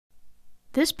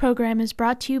This program is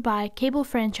brought to you by cable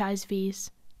franchise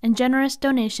fees and generous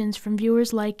donations from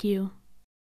viewers like you.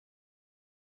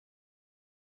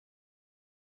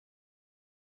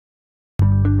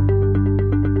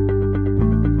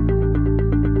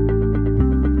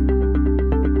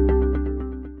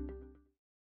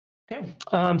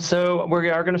 So we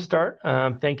are going to start.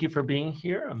 Thank you for being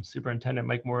here. I'm Superintendent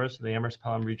Mike Morris of the Amherst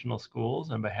Pelham Regional Schools.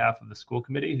 On behalf of the school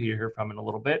committee, who you'll hear from in a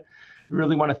little bit, we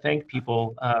really want to thank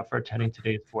people for attending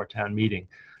today's four-town meeting.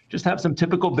 Just have some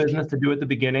typical business to do at the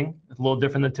beginning. It's a little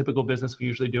different than typical business we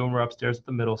usually do when we're upstairs at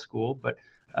the middle school, but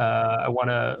I want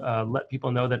to let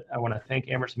people know that I want to thank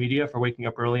Amherst Media for waking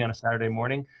up early on a Saturday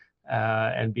morning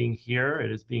and being here.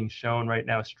 It is being shown right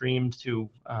now, streamed to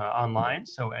online,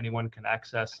 so anyone can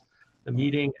access the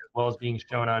meeting, as well as being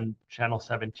shown on Channel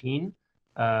 17,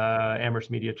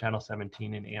 Amherst Media Channel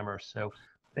 17 in Amherst. So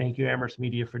thank you, Amherst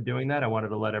Media, for doing that. I wanted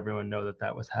to let everyone know that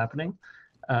that was happening.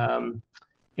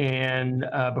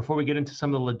 Before we get into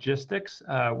some of the logistics,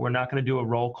 we're not going to do a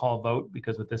roll call vote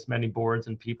because with this many boards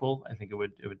and people, I think it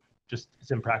would just, it's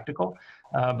impractical.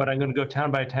 But I'm going to go town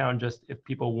by town, just if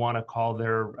people want to call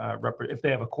their, if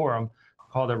they have a quorum,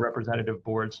 call their representative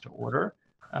boards to order.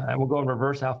 And we'll go in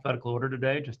reverse alphabetical order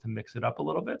today just to mix it up a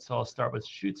little bit. So I'll start with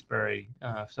Shutesbury.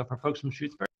 So for folks from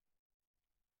Shutesbury,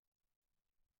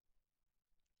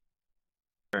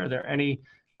 are there any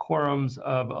quorums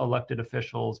of elected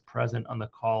officials present on the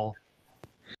call?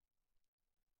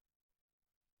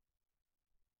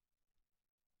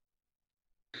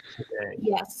 Today?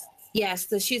 Yes,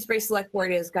 the Shutesbury Select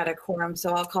Board has got a quorum,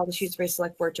 so I'll call the Shutesbury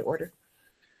Select Board to order.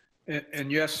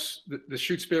 And yes, the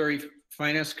Shutesbury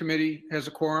Finance Committee has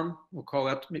a quorum. We'll call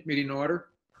that meeting to order.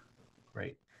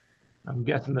 Great. I'm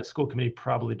guessing the school committee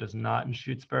probably does not in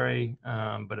Shutesbury,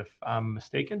 but if I'm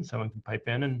mistaken, someone can pipe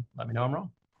in and let me know I'm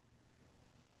wrong.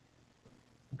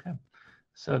 Okay.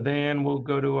 So then we'll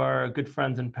go to our good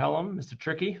friends in Pelham. Mr.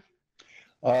 Trickey.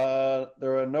 There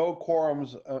are no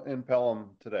quorums in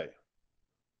Pelham today.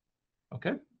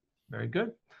 Okay, very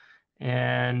good.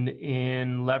 And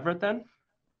in Leverett then?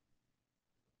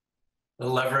 The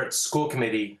Leverett School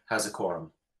Committee has a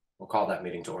quorum. We'll call that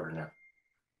meeting to order now.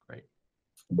 Great.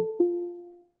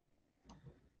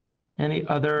 Any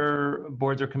other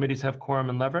boards or committees have quorum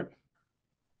in Leverett?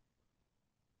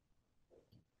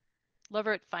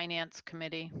 Leverett Finance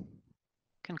Committee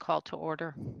can call to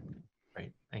order.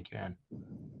 Great, thank you, Ann.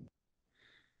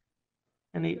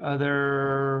 Anything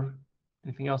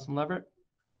else in Leverett?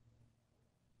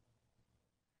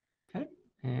 Okay,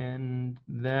 and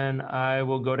then I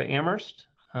will go to Amherst.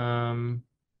 I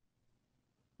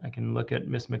can look at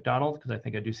Miss McDonald because I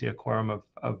think I do see a quorum of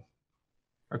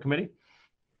our committee.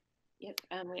 Yep,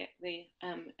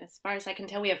 as far as I can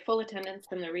tell, we have full attendance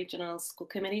from the Regional School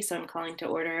Committee, so I'm calling to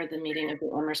order the meeting of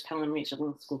the Amherst Pelham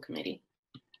Regional School Committee.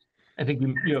 I think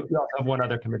you also have one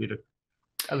other committee to,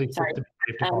 at least. Sorry, and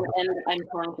I'm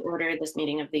calling to order this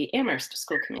meeting of the Amherst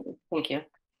School Committee. Thank you.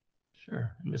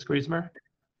 Sure. Ms. Griesmer?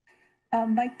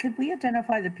 Mike, could we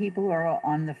identify the people who are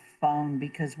on the phone,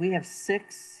 because we have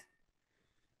 6.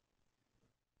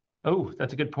 Oh,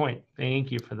 that's a good point.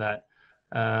 Thank you for that.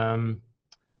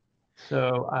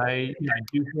 So I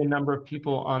do see a number of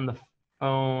people on the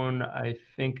phone. I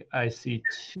think I see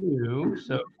 2.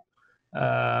 So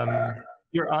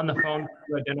you're on the phone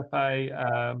to identify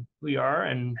who you are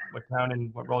and what town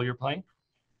and what role you're playing.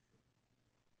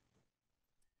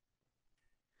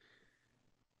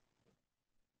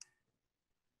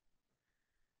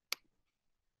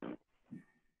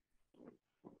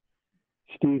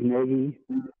 Steve Nagy,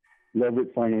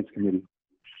 Leverett Finance Committee.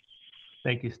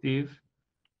 Thank you, Steve.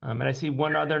 And I see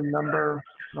one other number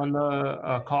on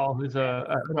the call who's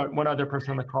one other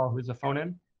person on the call who's a phone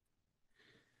in.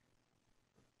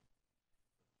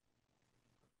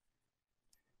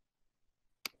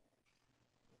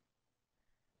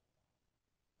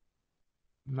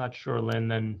 I'm not sure, Lynn,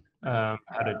 then how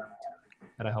to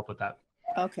help with that.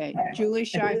 Okay, Julie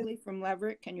Shively from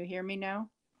Leverett. Can you hear me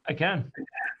now? I can.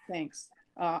 Thanks.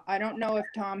 I don't know if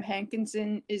Tom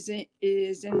Hankinson is in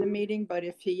the meeting, but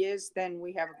if he is, then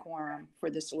we have a quorum for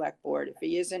the select board. If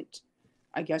he isn't,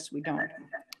 I guess we don't.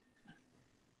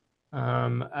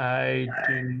 I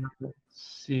do not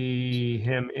see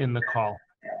him in the call.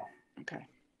 Okay.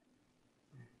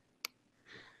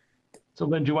 So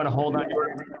Lynn, do you want to hold on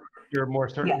your more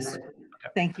certain? Yes. Okay.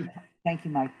 Thank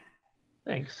you, Mike.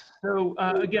 Thanks. So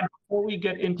again, before we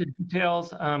get into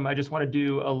details, I just want to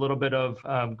do a little bit of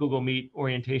Google Meet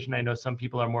orientation. I know some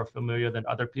people are more familiar than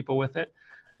other people with it.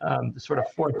 The sort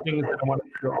of 4 things that I want to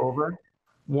go over.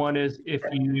 One is if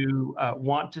you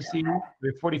want to see, we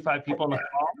have 45 people on the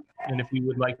call. And if you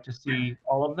would like to see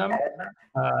all of them,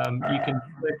 you can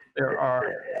click, there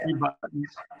are 3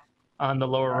 buttons on the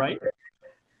lower right.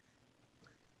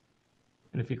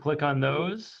 And if you click on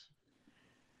those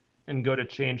and go to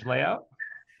change layout,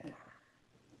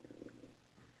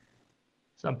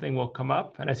 something will come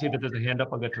up. And I see that there's a hand up.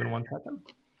 I'll get to it in 1 second.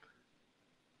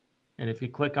 And if you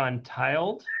click on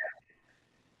tiled,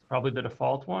 it's probably the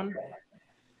default one.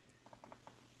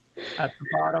 At the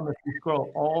bottom, if you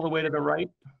scroll all the way to the right,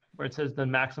 where it says the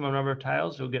maximum number of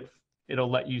tiles, it'll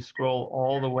let you scroll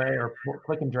all the way, or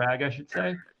click and drag, I should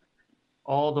say,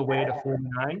 all the way to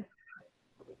 49.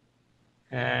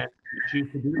 And if you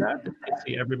choose to do that, you can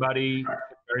see everybody in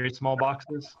very small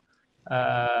boxes.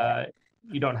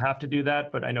 You don't have to do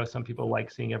that, but I know some people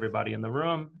like seeing everybody in the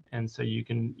room. And so you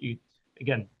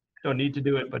again, don't need to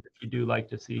do it, but if you do like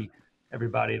to see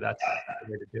everybody, that's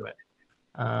the way to do it.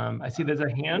 I see there's a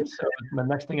hand. So the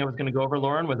next thing I was going to go over,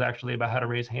 Lauren, was actually about how to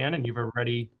raise hand, and you've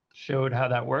already showed how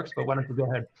that works, but why don't you go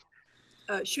ahead?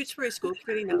 Shutesbury School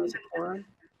Committee now is a quorum.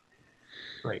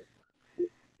 Great.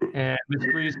 And Ms.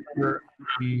 Breeze,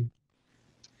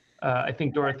 I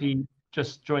think Dorothy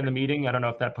just joined the meeting. I don't know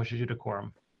if that pushes you to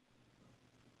quorum.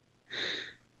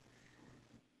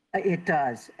 It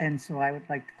does, and so I would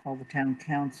like to call the Town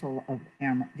Council of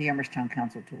the Amherst Town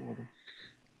Council to order.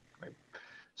 Great.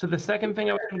 So the second thing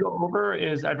I was going to go over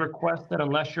is I'd request that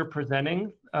unless you're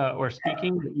presenting or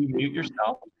speaking, that you mute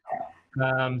yourself.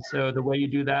 So the way you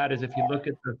do that is if you look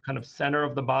at the kind of center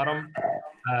of the bottom,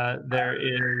 there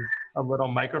is a little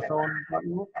microphone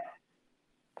button.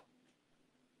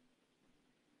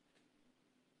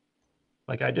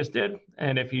 Like I just did.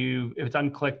 And if it's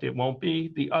unclicked, it won't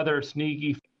be. The other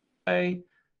sneaky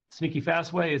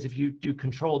fast way is if you do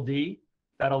Control D,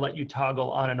 that'll let you toggle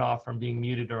on and off from being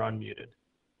muted or unmuted.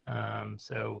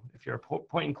 So if you're a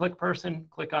point and click person,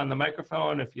 click on the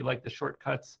microphone. If you like the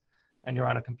shortcuts and you're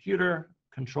on a computer,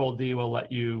 Control D will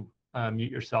let you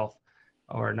mute yourself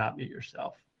or not mute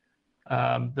yourself.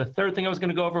 The third thing I was going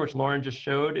to go over, which Lauren just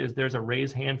showed, is there's a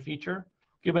raise hand feature.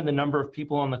 Given the number of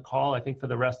people on the call, I think for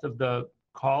the rest of the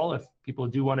call, if people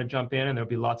do want to jump in, and there'll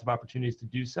be lots of opportunities to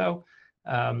do so.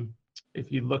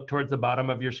 If you look towards the bottom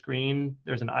of your screen,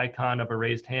 there's an icon of a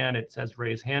raised hand. It says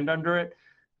raise hand under it.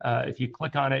 If you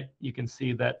click on it, you can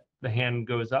see that the hand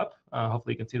goes up.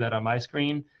 Hopefully you can see that on my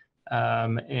screen.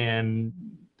 And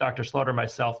Dr. Slaughter,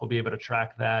 myself, will be able to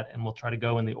track that, and we'll try to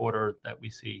go in the order that we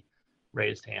see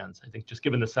raised hands. I think just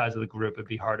given the size of the group, it'd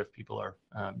be hard if people are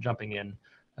jumping in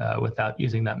without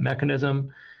using that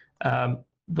mechanism.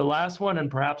 The last one,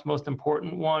 and perhaps most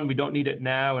important one, we don't need it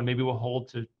now, and maybe we'll hold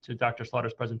to Dr.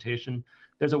 Slaughter's presentation.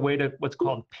 There's a way to what's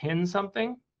called pin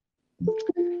something.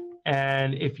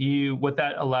 And what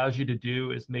that allows you to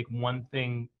do is make one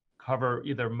thing cover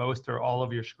either most or all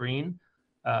of your screen.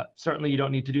 Certainly you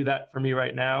don't need to do that for me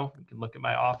right now. You can look at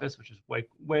my office, which is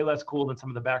way less cool than some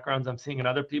of the backgrounds I'm seeing in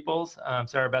other people's.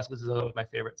 Sarah Beskus is my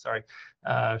favorite, sorry.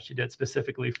 She did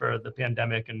specifically for the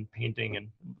pandemic and painting, and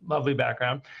lovely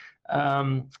background.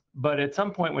 But at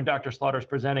some point when Dr. Slaughter's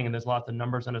presenting and there's lots of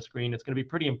numbers on a screen, it's going to be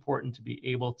pretty important to be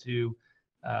able to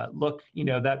look,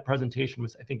 that presentation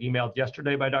was, I think, emailed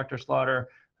yesterday by Dr. Slaughter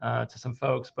to some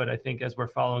folks, but I think as we're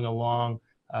following along,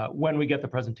 when we get the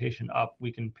presentation up, we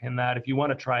can pin that. If you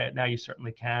want to try it now, you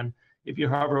certainly can. If you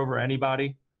hover over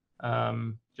anybody,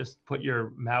 just put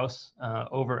your mouse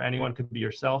over anyone, could be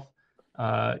yourself.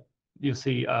 You'll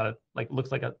see,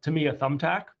 looks like to me, a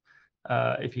thumbtack.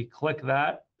 If you click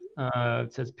that,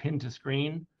 it says pin to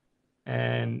screen,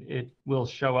 and it will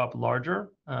show up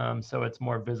larger, so it's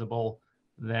more visible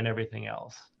than everything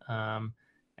else.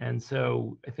 And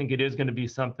so I think it is going to be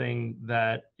something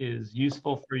that is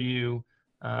useful for you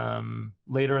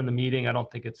later in the meeting. I don't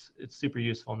think it's super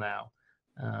useful now,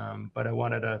 but I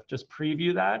wanted to just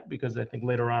preview that because I think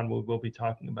later on we'll be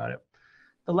talking about it.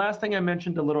 The last thing I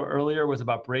mentioned a little earlier was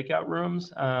about breakout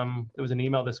rooms. There was an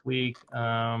email this week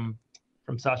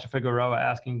from Sasha Figueroa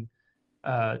asking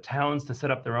towns to set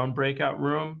up their own breakout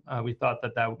room. We thought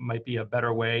that might be a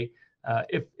better way.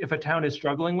 If a town is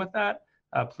struggling with that,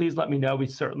 please let me know. We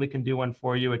certainly can do one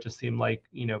for you. It just seemed like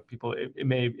it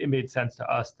made sense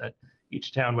to us that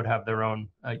each town would have their own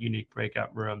unique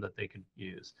breakout room that they could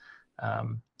use.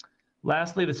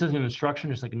 Lastly, this is an instruction,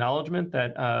 just acknowledgement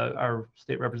that our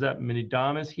state representative, Mindy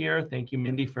Dahm, is here. Thank you,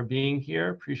 Mindy, for being here.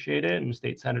 Appreciate it. And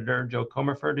State Senator Joe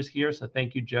Comerford is here. So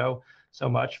thank you, Joe, so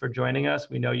much for joining us.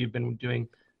 We know you've been doing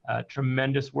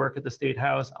tremendous work at the State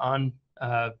House on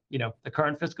the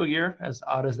current fiscal year, as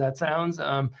odd as that sounds,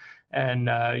 and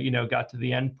got to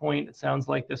the end point, it sounds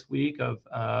like, this week of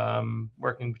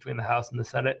working between the House and the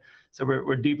Senate. So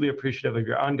we're deeply appreciative of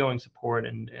your ongoing support.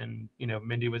 And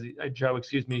Mindy Joe,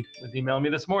 excuse me, was emailing me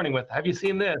this morning with, have you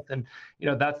seen this? And,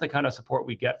 that's the kind of support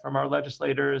we get from our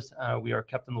legislators. We are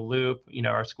kept in the loop.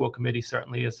 Our school committee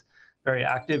certainly is very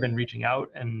active in reaching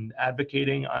out and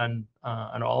advocating on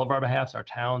all of our behalfs, our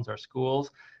towns, our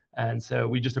schools. And so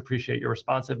we just appreciate your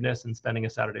responsiveness and spending a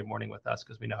Saturday morning with us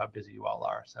because we know how busy you all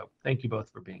are. So thank you both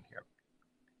for being here.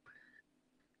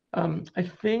 I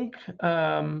think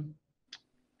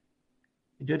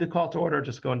you did the call to order,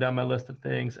 just going down my list of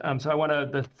things. So I want to,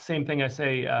 the same thing I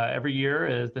say every year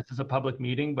is this is a public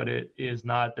meeting, but it is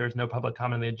not, there's no public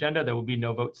comment on the agenda. There will be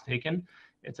no votes taken.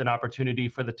 It's an opportunity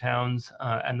for the towns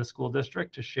and the school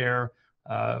district to share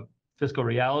fiscal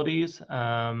realities,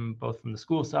 both from the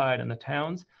school side and the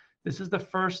towns. This is the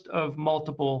first of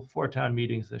multiple four-town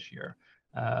meetings this year.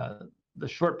 The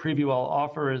short preview I'll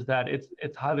offer is that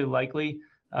it's highly likely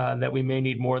that we may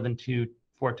need more than 2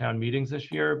 four-town meetings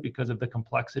this year because of the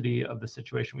complexity of the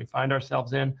situation we find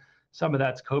ourselves in. Some of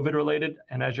that's COVID related,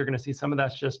 and as you're going to see, some of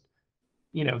that's just,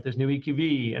 there's new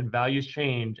EQV and values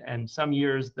change, and some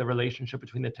years the relationship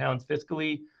between the towns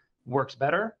fiscally works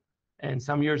better, and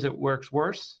some years it works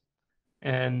worse.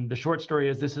 And the short story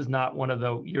is this is not one of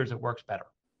the years it works better.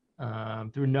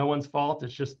 Through no one's fault.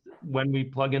 It's just when we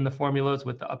plug in the formulas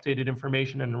with the updated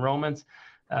information and enrollments,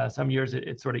 some years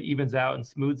it sort of evens out and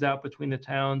smooths out between the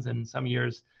towns, and some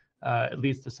years it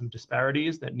leads to some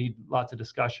disparities that need lots of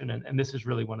discussion, and this is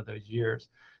really one of those years.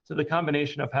 So the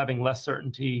combination of having less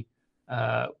certainty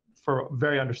for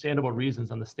very understandable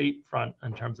reasons on the state front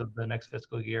in terms of the next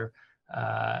fiscal year,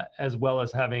 as well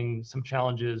as having some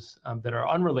challenges that are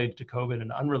unrelated to COVID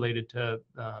and unrelated to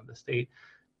the state,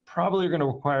 probably are going to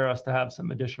require us to have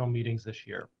some additional meetings this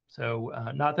year. So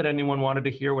not that anyone wanted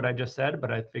to hear what I just said,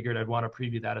 but I figured I'd want to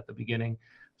preview that at the beginning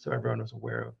so everyone was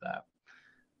aware of that.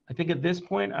 I think at this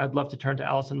point, I'd love to turn to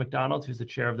Allison McDonald, who's the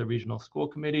chair of the Regional School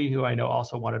Committee, who I know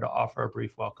also wanted to offer a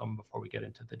brief welcome before we get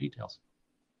into the details.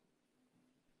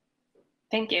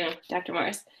 Thank you, Dr.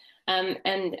 Morris.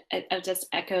 And I'll just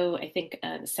echo, I think,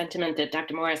 the sentiment that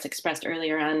Dr. Morris expressed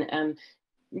earlier on.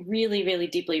 Really, really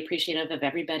deeply appreciative of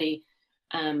everybody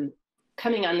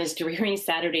coming on this dreary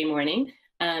Saturday morning.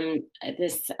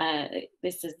 This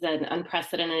is an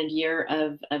unprecedented year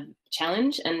of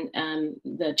challenge, and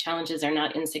the challenges are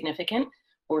not insignificant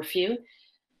or few.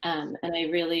 And I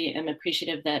really am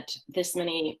appreciative that this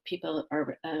many people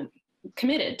are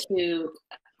committed to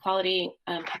quality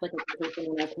public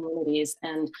education in our communities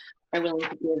and are willing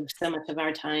to give so much of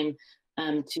our time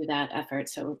to that effort.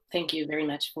 So thank you very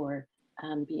much for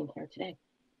being here today.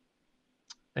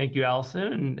 Thank you,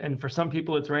 Allison. And for some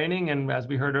people it's raining, and as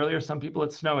we heard earlier, some people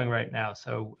it's snowing right now.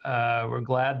 So we're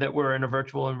glad that we're in a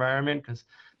virtual environment because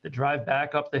the drive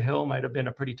back up the hill might have been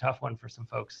a pretty tough one for some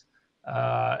folks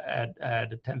at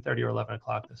 10:30 or 11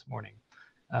 o'clock this morning.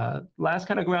 Last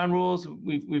kind of ground rules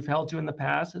we've held to in the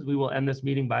past is we will end this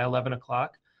meeting by 11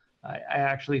 o'clock. I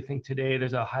actually think today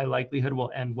there's a high likelihood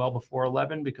we'll end well before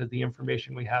 11 because the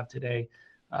information we have today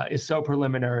is so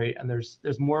preliminary, and there's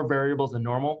more variables than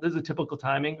normal. This is a typical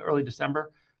timing, early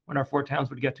December, when our 4 towns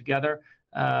would get together,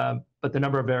 but the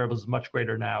number of variables is much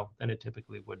greater now than it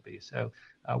typically would be. So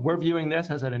we're viewing this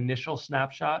as an initial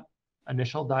snapshot,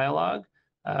 initial dialogue,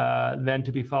 then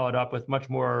to be followed up with much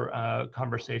more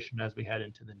conversation as we head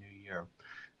into the new year.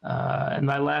 And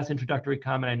my last introductory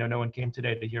comment, I know no one came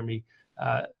today to hear me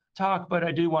talk, but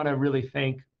I do want to really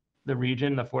thank the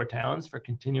region, the 4 towns, for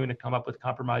continuing to come up with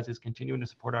compromises, continuing to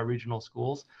support our regional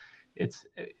schools. It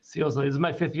feels like this is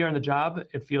my 5th year in the job.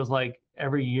 It feels like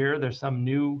every year there's some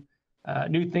new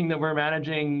thing that we're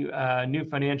managing, new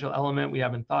financial element we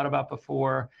haven't thought about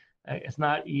before. It's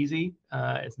not easy.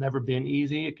 It's never been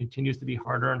easy. It continues to be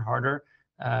harder and harder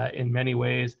in many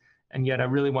ways. And yet I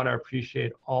really want to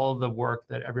appreciate all the work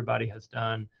that everybody has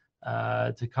done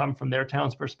to come from their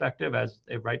town's perspective, as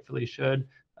they rightfully should,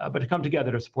 but to come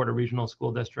together to support a regional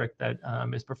school district that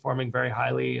is performing very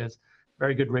highly, has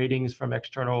very good ratings from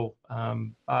external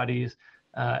bodies,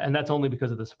 and that's only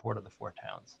because of the support of the 4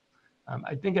 towns.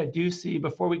 I think I do see,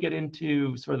 before we get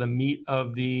into sort of the meat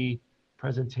of the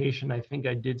presentation, I think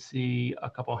I did see a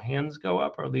couple hands go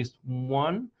up, or at least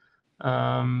one.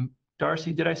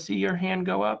 Darcy, did I see your hand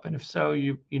go up? And if so,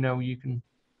 you can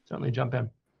certainly jump in.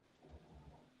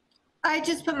 I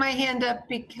just put my hand up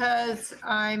because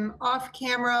I'm off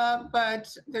camera,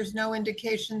 but there's no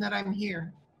indication that I'm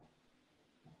here.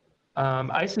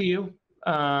 I see you.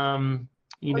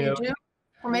 You do?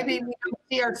 Or maybe we don't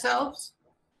see ourselves?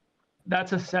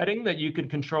 That's a setting that you could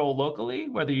control locally,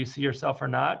 whether you see yourself or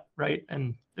not, right?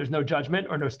 And there's no judgment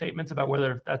or no statements about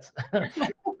whether that's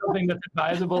something that's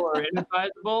advisable or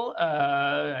inadvisable.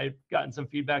 I've gotten some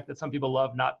feedback that some people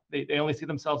love they only see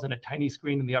themselves in a tiny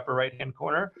screen in the upper right-hand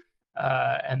corner,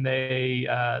 and they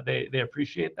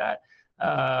appreciate that.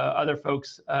 Other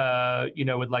folks,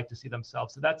 would like to see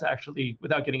themselves. So that's actually,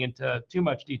 without getting into too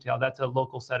much detail, that's a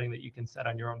local setting that you can set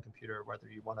on your own computer, whether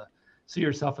you want to see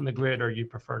yourself in the grid or you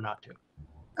prefer not to.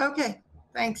 Okay,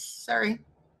 thanks. Sorry.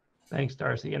 Thanks,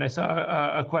 Darcy. And I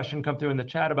saw a question come through in the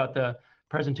chat about the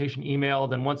presentation email.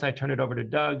 Then once I turn it over to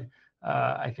Doug,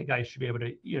 I think I should be able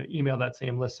to email that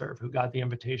same listserv who got the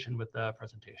invitation with the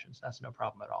presentations. That's no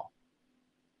problem at all.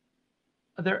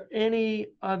 Are there any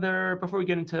other, before we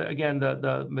get into, again,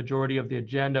 the majority of the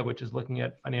agenda, which is looking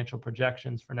at financial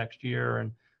projections for next year,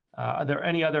 and are there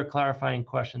any other clarifying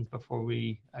questions before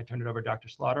I turn it over to Dr.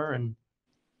 Slaughter and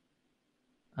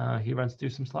he runs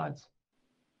through some slides?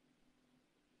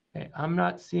 Okay, I'm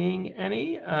not seeing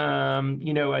any.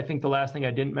 I think the last thing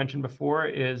I didn't mention before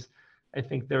is I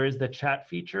think there is the chat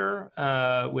feature,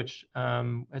 which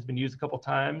has been used a couple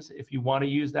times. If you want to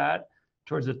use that,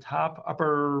 towards the top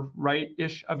upper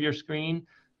right-ish of your screen,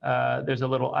 there's a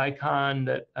little icon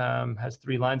that has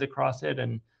 3 lines across it,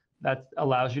 and that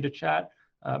allows you to chat.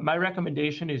 My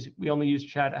recommendation is we only use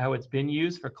chat how it's been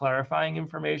used for clarifying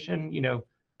information.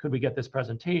 Could we get this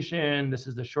presentation? This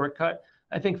is the shortcut.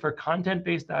 I think for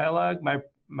content-based dialogue,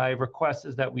 my request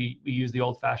is that we use the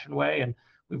old-fashioned way, and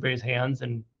we raise hands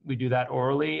and we do that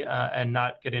orally and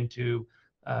not get into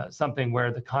something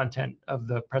where the content of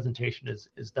the presentation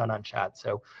is done on chat.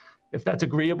 So if that's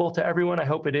agreeable to everyone, I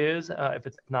hope it is. If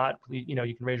it's not, please,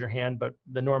 you can raise your hand, but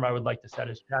the norm I would like to set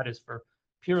is chat is for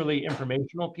purely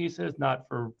informational pieces, not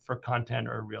for content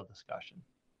or real discussion.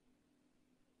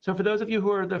 So for those of you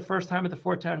who are the first time at the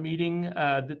four-town meeting,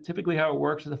 typically how it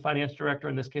works is the finance director,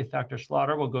 in this case, Dr.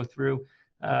 Slaughter, will go through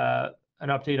an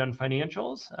update on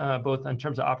financials, both in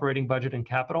terms of operating budget and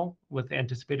capital with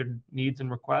anticipated needs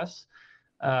and requests.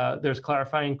 There's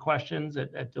clarifying questions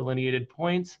at delineated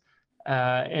points.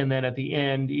 And then at the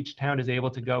end, each town is able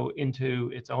to go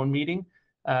into its own meeting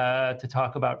to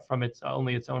talk about from its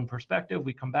own perspective.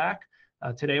 We come back.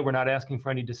 Today, we're not asking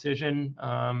for any decision.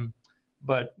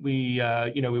 But we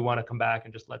want to come back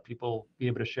and just let people be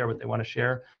able to share what they want to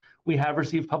share. We have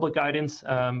received public guidance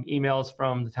emails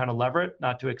from the town of Leverett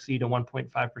not to exceed a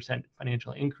 1.5%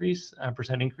 financial increase,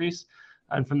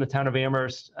 and from the town of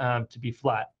Amherst to be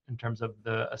flat in terms of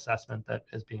the assessment that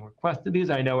is being requested.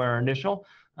 These I know are initial,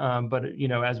 but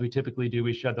as we typically do,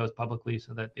 we share those publicly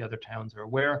so that the other towns are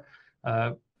aware.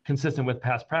 Consistent with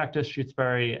past practice,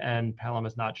 Shutesbury and Pelham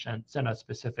has not sent us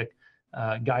specific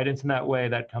guidance in that way.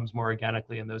 That comes more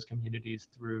organically in those communities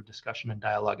through discussion and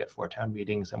dialogue at four-town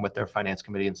meetings and with their finance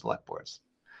committee and select boards.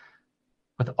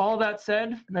 With all that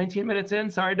said, 19 minutes in,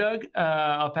 sorry, Doug,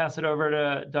 I'll pass it over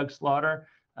to Doug Slaughter.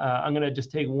 I'm going to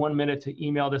just take 1 minute to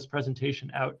email this presentation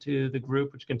out to the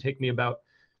group, which can take me about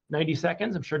 90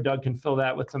 seconds. I'm sure Doug can fill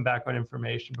that with some background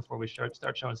information before we start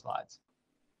showing slides.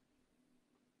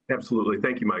 Absolutely.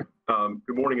 Thank you, Mike.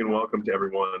 Good morning and welcome to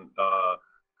everyone.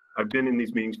 I've been in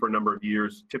these meetings for a number of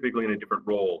years, typically in a different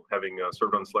role, having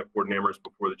served on the select board in Amherst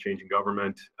before the change in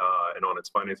government and on its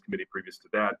finance committee previous to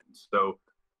that. And so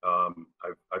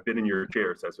I've been in your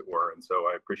chairs, as it were. And so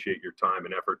I appreciate your time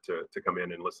and effort to come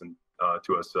in and listen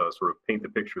to us sort of paint the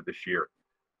picture this year.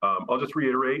 I'll just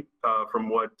reiterate from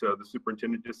what the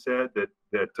superintendent just said that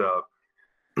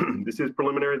this is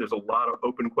preliminary. There's a lot of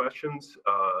open questions.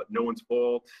 No one's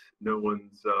fault, no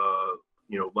one's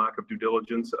lack of due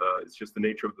diligence. It's just the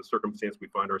nature of the circumstance we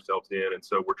find ourselves in. And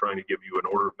so we're trying to give you an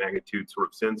order of magnitude sort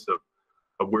of sense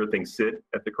of where things sit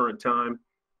at the current time.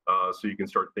 So you can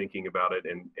start thinking about it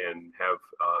and have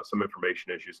some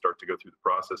information as you start to go through the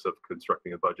process of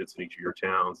constructing the budgets in each of your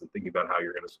towns and thinking about how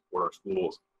you're going to support our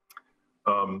schools.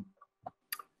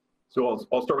 So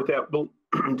I'll start with that. But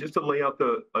just to lay out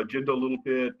the agenda a little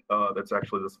bit, that's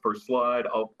actually this first slide.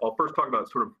 I'll first talk about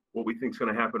sort of what we think is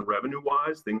going to happen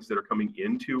revenue-wise, things that are coming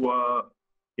into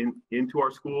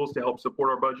our schools to help support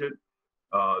our budget.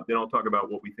 Then I'll talk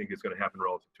about what we think is going to happen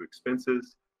relative to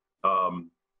expenses.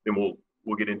 Then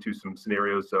we'll get into some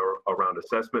scenarios around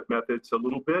assessment methods a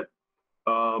little bit.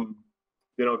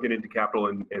 Then I'll get into capital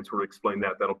and sort of explain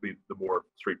that. That'll be the more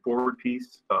straightforward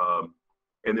piece.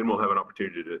 And then we'll have an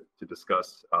opportunity to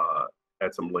discuss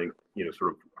at some length,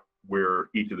 sort of where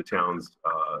each of the towns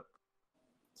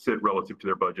sit relative to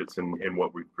their budgets and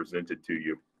what we've presented to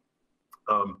you.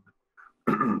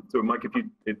 So Mike, if you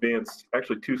advance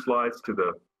actually 2 slides to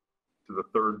the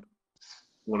third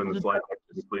one in the slide.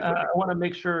 I want to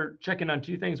make sure, check in on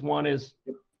 2 things. One is,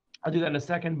 I'll do that in a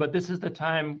second, but this is the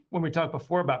time when we talked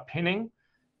before about pinning,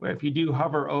 where if you do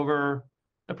hover over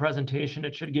the presentation,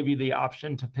 it should give you the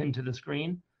option to pin to the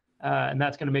screen, and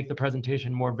that's going to make the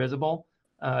presentation more visible.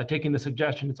 Taking the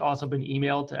suggestion, it's also been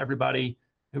emailed to everybody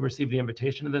who received the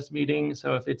invitation to this meeting.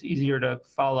 So if it's easier to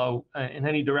follow in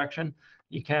any direction,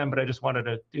 you can, but I just wanted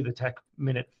to do the tech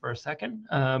minute for a second.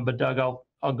 But Doug,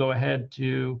 I'll go ahead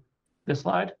to this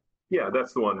slide. Yeah,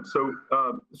 that's the one. So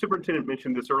the superintendent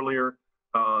mentioned this earlier.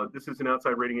 This is an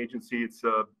outside rating agency. It's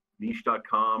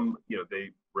niche.com. You know,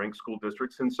 they rank school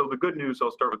districts. And so the good news, I'll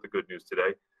start with the good news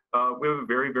today. We have a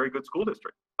very, very good school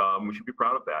district. We should be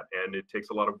proud of that. And it takes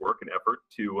a lot of work and effort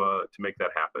to make that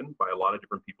happen by a lot of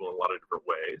different people in a lot of different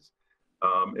ways.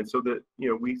 And so that, you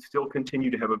know, we still continue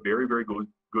to have a very, very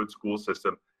good school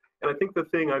system. And I think the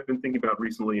thing I've been thinking about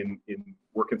recently in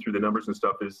working through the numbers and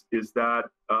stuff is that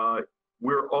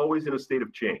we're always in a state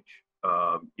of change.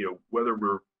 You know, whether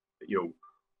we're, you know,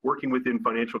 working within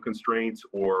financial constraints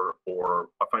or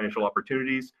financial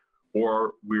opportunities,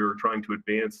 or we're trying to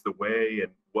advance the way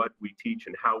and what we teach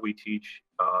and how we teach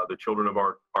the children of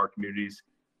our communities.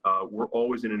 We're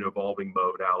always in an evolving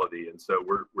modality. And so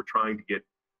we're trying to get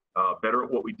better at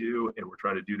what we do, and we're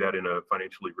trying to do that in a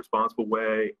financially responsible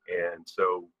way. And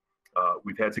so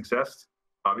we've had success,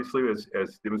 obviously,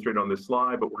 as demonstrated on this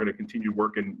slide, but we're going to continue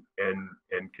working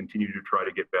and continue to try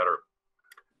to get better.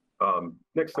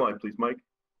 Next slide, please, Mike.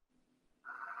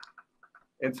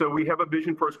 And so we have a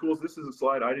vision for our schools. This is a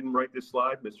slide. I didn't write this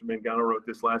slide. Mr. Mangano wrote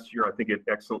this last year. I think it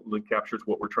excellently captures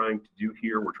what we're trying to do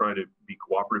here. We're trying to be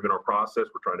cooperative in our process.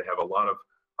 We're trying to have a lot of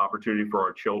opportunity for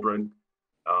our children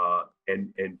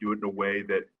and do it in a way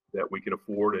that we can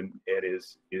afford and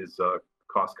is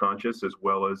cost conscious, as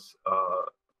well as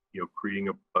you know, creating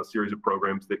a series of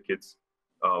programs that kids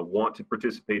want to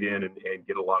participate in and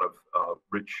get a lot of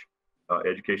rich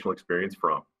educational experience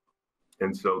from.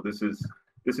 And so this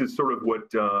is sort of what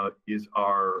is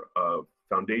our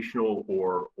foundational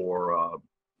or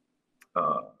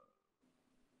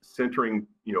centering,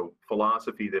 you know,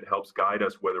 philosophy that helps guide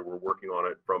us, whether we're working on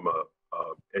it from a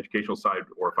educational side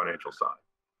or a financial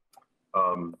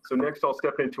side. So next, I'll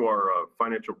step into our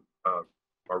financial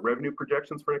our revenue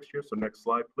projections for next year. So next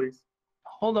slide, please.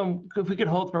 Hold on, if we could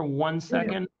hold for 1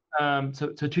 second.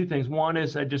 So two things. One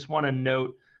is I just want to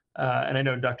note, and I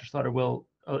know Dr. Slaughter will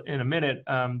in a minute,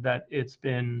 that it's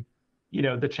been, you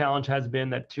know, the challenge has been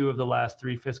that 2 of the last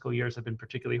 3 fiscal years have been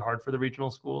particularly hard for the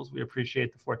regional schools. We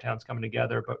appreciate the 4 towns coming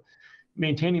together, but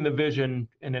maintaining the vision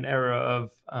in an era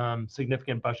of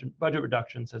significant budget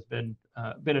reductions has been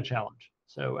a challenge.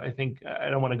 So I think I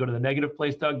don't want to go to the negative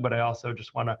place, Doug, but I also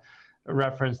just want to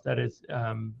reference that it's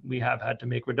we have had to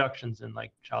make reductions in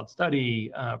like child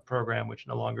study program, which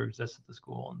no longer exists at the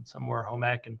school, and some more home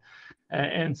ec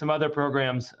and some other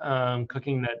programs,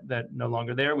 cooking that no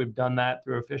longer there. We've done that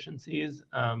through efficiencies,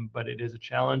 but it is a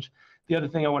challenge. The other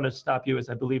thing I want to stop you is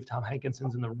I believe Tom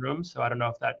Hankinson's in the room, so I don't know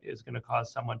if that is going to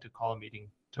cause someone to call a meeting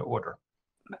to order.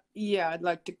 Yeah, I'd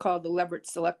like to call the Leverett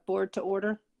Select Board to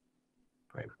order.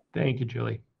 Great. Thank you,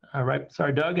 Julie. All right.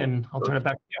 Sorry, Doug, and I'll turn it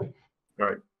back to you. All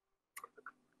right.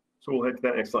 So we'll head to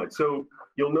that next slide. So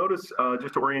you'll notice,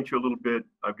 just to orient you a little bit,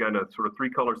 I've got a sort of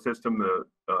 3-color system.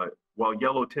 While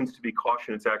yellow tends to be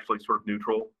caution, it's actually sort of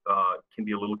neutral, can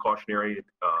be a little cautionary.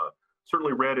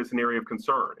 Certainly red is an area of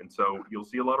concern. And so you'll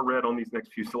see a lot of red on these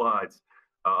next few slides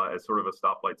as sort of a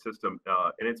stoplight system.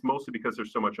 And it's mostly because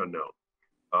there's so much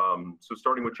unknown. So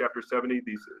starting with Chapter 70,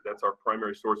 that's our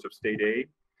primary source of state aid.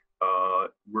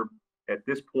 We're at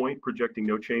this point projecting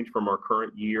no change from our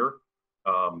current year.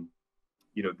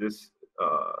 You know, this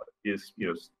is, you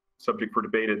know, subject for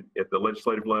debate at the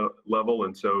legislative level.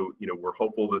 And so, you know, we're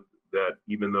hopeful that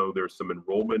even though there's some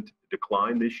enrollment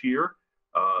decline this year,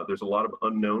 there's a lot of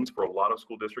unknowns for a lot of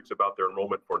school districts about their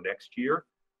enrollment for next year.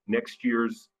 Next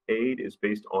year's aid is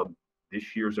based on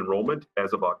this year's enrollment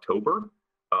as of October.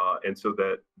 And so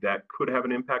that could have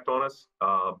an impact on us.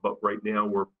 But right now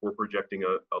we're projecting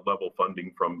a level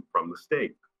funding from the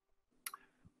state.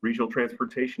 Regional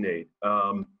transportation aid.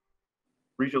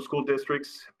 Regional school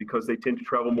districts, because they tend to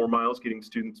travel more miles getting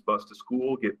students bused to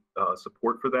school, get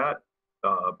support for that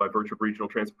by virtue of regional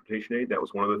transportation aid. That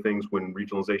was one of the things when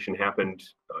regionalization happened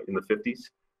in the 50s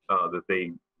that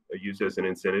they used as an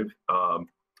incentive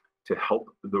to help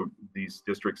these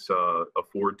districts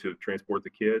afford to transport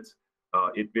the kids.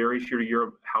 It varies year to year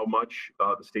of how much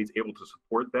the state's able to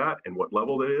support that and what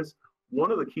level that is.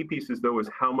 One of the key pieces, though, is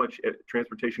how much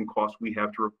transportation costs we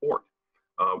have to report.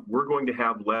 We're going to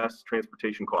have less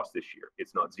transportation costs this year.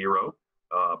 It's not zero,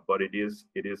 but it is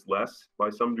less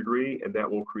by some degree, and that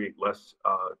will create less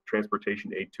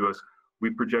transportation aid to us.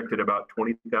 We projected about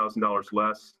 $20,000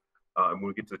 less. When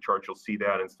we get to the chart, you'll see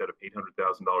that instead of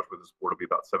 $800,000 worth of support, it'll be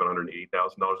about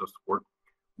 $780,000 of support.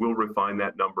 We'll refine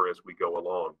that number as we go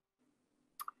along.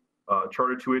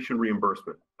 Charter tuition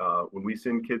reimbursement. When we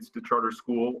send kids to charter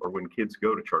school, or when kids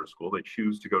go to charter school, they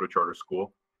choose to go to charter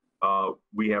school,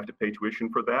 we have to pay tuition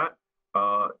for that.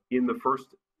 In the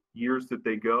first years that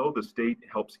they go, the state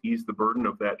helps ease the burden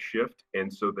of that shift,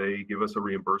 and so they give us a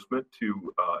reimbursement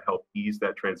to help ease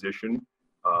that transition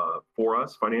for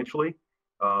us financially.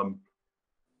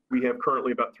 We have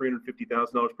currently about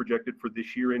 $350,000 projected for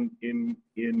this year in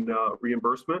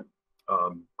reimbursement.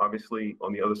 Obviously,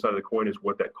 on the other side of the coin is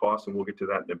what that costs, and we'll get to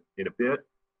that in a bit.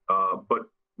 But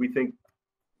we think,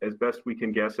 as best we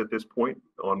can guess at this point,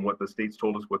 on what the state's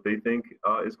told us what they think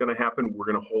is going to happen, we're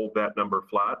going to hold that number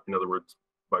flat. In other words,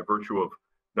 by virtue of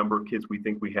number of kids we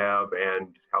think we have and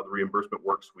how the reimbursement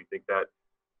works, we think that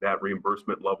that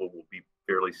reimbursement level will be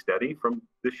fairly steady from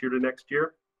this year to next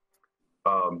year.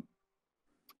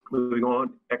 Moving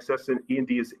on, excess in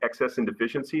E&D is excess and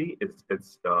deficiency.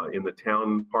 It's in the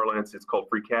town parlance, it's called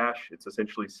free cash. It's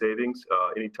essentially savings.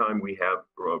 Anytime we have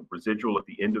a residual at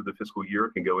the end of the fiscal year,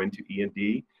 it can go into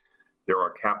E&D. There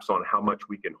are caps on how much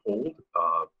we can hold.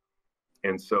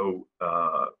 And so,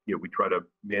 we try to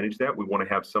manage that. We want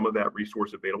to have some of that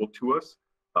resource available to us.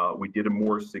 We did a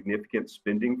more significant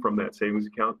spending from that savings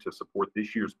account to support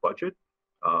this year's budget.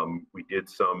 We did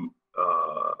some,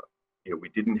 we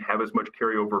didn't have as much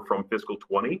carryover from fiscal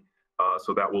 20,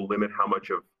 so that will limit how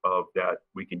much of that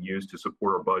we can use to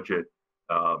support our budget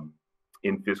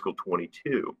in fiscal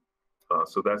 22.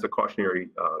 So that's a cautionary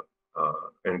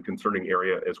and concerning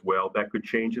area as well. That could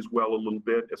change as well a little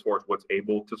bit as far as what's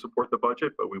able to support the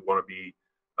budget, but we want to be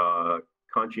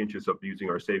conscientious of using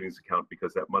our savings account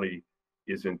because that money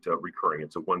isn't recurring.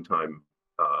 It's a one-time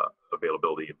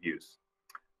availability of use.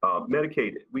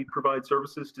 Medicaid, we provide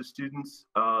services to students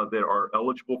that are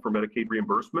eligible for Medicaid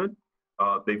reimbursement.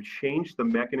 They've changed the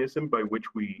mechanism by which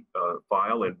we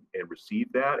file and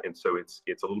receive that, and so it's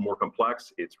a little more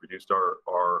complex. It's reduced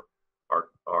our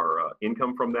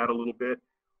income from that a little bit.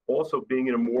 Also, being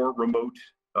in a more remote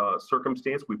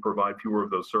circumstance, we provide fewer of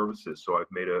those services. So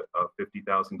I've made a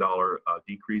 $50,000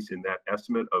 decrease in that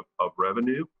estimate of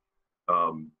revenue.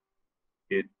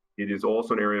 It is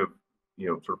also an area of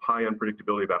sort of high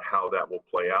unpredictability about how that will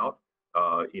play out.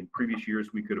 In previous years,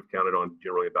 we could have counted on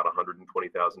generally about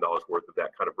 $120,000 worth of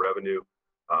that kind of revenue.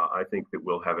 I think that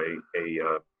we'll have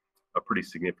a pretty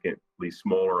significantly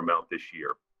smaller amount this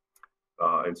year.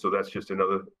 And so that's just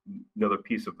another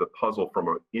piece of the puzzle from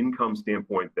an income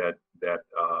standpoint that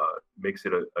makes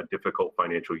it a difficult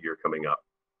financial year coming up.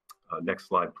 Next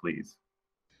slide, please.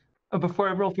 Before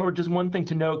I roll forward, just one thing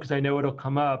to note, because I know it'll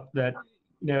come up, that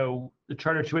the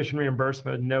charter tuition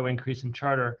reimbursement, no increase in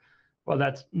charter, well,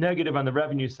 that's negative on the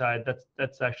revenue side.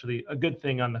 That's actually a good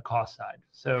thing on the cost side.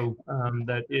 So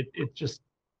that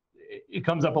it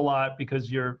comes up a lot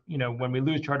because when we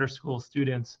lose charter school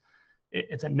students,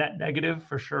 it's a net negative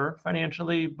for sure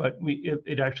financially, but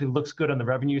it actually looks good on the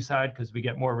revenue side because we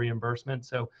get more reimbursement.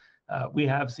 So we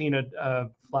have seen a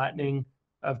flattening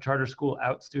of charter school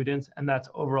out students, and that's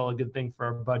overall a good thing for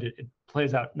our budget. It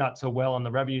plays out not so well on the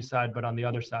revenue side, but on the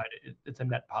other side, it's a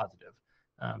net positive.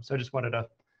 So I just wanted to,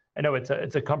 I know it's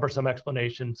a cumbersome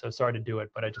explanation, so sorry to do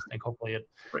it, but I just think hopefully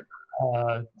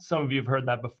some of you have heard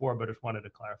that before, but just wanted to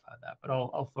clarify that. But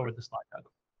I'll forward the slide, Doug.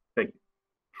 Thank you.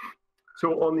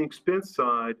 So on the expense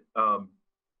side,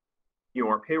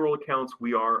 our payroll accounts,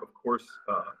 we are, of course,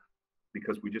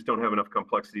 because we just don't have enough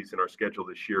complexities in our schedule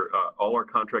this year. All our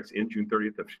contracts in June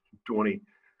 30th of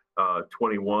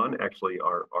 2021, actually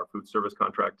our food service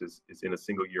contract is in a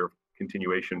single year of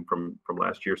continuation from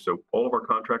last year. So all of our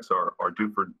contracts are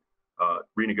due for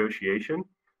renegotiation.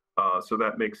 So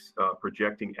that makes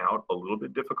projecting out a little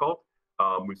bit difficult.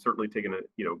 We've certainly taken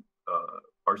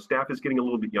our staff is getting a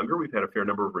little bit younger. We've had a fair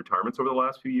number of retirements over the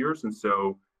last few years. And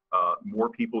so more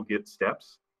people get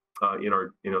steps in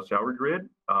our salary grid.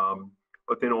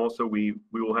 But then also we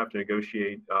will have to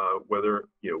negotiate whether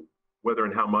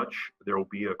and how much there will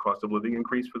be a cost of living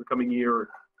increase for the coming year,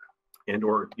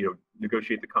 or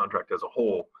negotiate the contract as a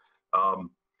whole.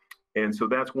 And so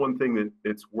that's one thing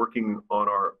that's working on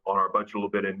our budget a little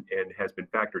bit and has been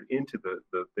factored into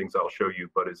the things I'll show you,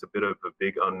 but it's a bit of a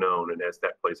big unknown. And as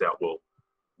that plays out, we'll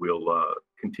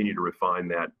continue to refine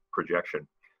that projection.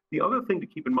 The other thing to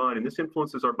keep in mind, and this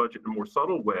influences our budget in a more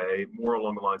subtle way, more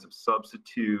along the lines of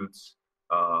substitutes,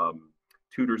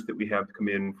 tutors that we have to come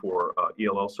in for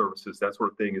ELL services, that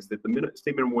sort of thing, is that the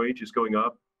state minimum wage is going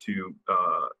up to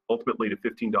ultimately to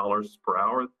 $15 per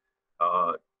hour.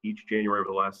 Each January over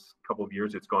the last couple of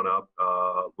years, it's gone up.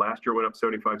 Last year it went up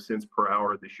 75 cents per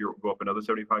hour. This year it will go up another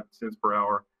 75 cents per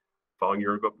hour. Following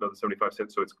year it will go up another 75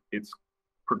 cents. So it's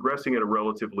progressing at a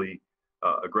relatively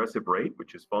aggressive rate,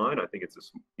 which is fine. I think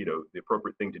it's the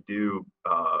appropriate thing to do,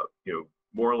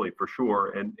 morally for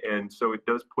sure. And so it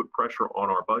does put pressure on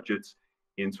our budgets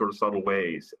in sort of subtle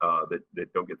ways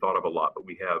that don't get thought of a lot. But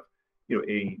we have,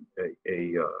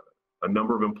 a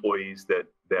number of employees that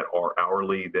are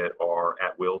hourly, that are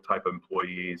at will type of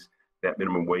employees. That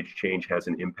minimum wage change has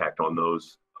an impact on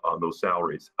those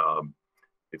salaries.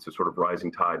 It's a sort of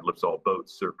rising tide lifts all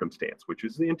boats circumstance, which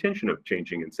is the intention of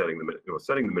changing and setting the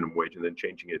minimum wage and then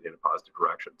changing it in a positive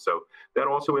direction. So that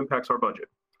also impacts our budget,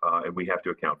 and we have to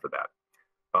account for that.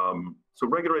 So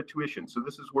regular ed tuition. So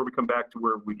this is where we come back to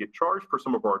where we get charged for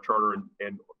some of our charter,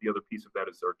 and the other piece of that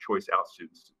is our choice out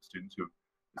students who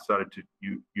decided to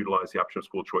utilize the option of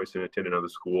school choice and attend another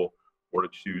school, or to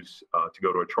choose to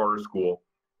go to a charter school.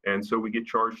 And so we get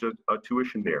charged a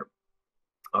tuition there.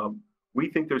 We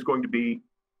think there's going to be,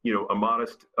 a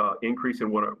modest increase in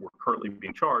what we're currently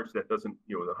being charged. That doesn't,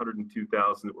 the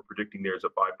 102,000 that we're predicting there is a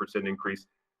 5% increase.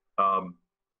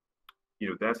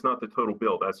 That's not the total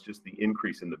bill. That's just the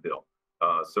increase in the bill.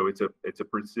 So it's a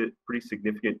pretty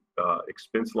significant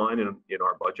expense line in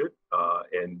our budget.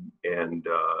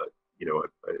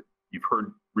 You've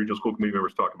heard regional school committee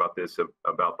members talk about this,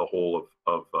 about the whole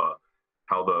of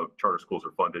how the charter schools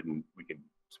are funded, and we can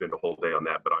spend a whole day on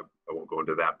that, but I won't go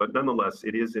into that. But nonetheless,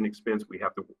 it is an expense. We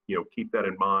have to, keep that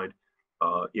in mind.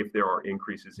 If there are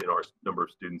increases in our number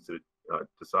of students that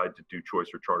decide to do choice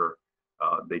or charter,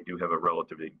 they do have a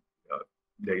relatively,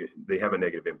 they have a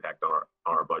negative impact on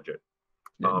our budget.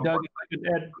 Doug, if I could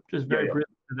add just very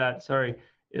briefly to that, sorry,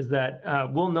 is that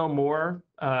we'll know more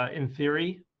in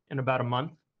theory in about a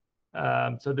month.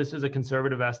 So this is a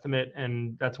conservative estimate,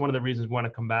 and that's one of the reasons we want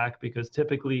to come back, because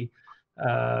typically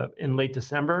in late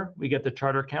December, we get the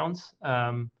charter counts.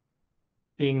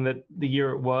 Being that the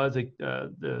year it was,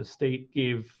 the state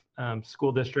gave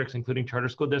school districts, including charter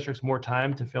school districts, more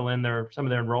time to fill in some of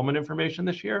their enrollment information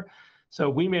this year. So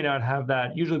we may not have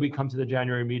that. Usually we come to the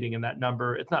January meeting and that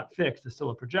number, it's not fixed, it's still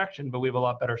a projection, but we have a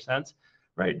lot better sense.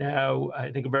 Right now,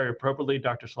 I think very appropriately,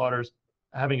 Dr. Slaughter's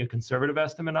having a conservative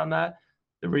estimate on that.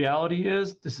 The reality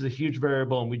is this is a huge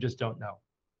variable and we just don't know,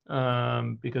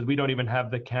 because we don't even have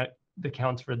the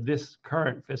counts for this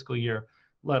current fiscal year,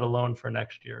 let alone for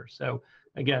next year. So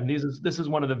again, this is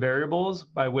one of the variables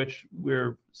by which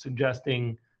we're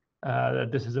suggesting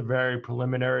that this is a very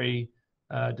preliminary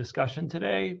discussion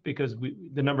today, because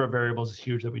the number of variables is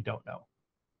huge that we don't know.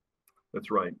 That's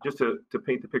right. Just to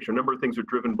paint the picture, a number of things are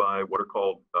driven by what are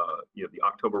called the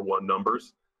October 1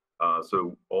 numbers.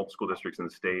 So all school districts in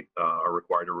the state are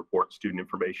required to report student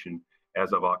information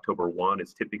as of October 1.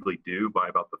 It's typically due by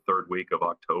about the third week of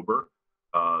October.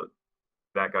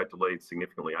 That got delayed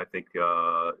significantly, I think,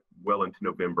 well into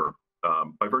November,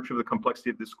 by virtue of the complexity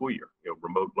of the school year.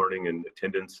 Remote learning and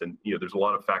attendance, and there's a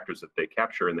lot of factors that they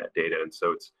capture in that data, and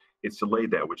so it's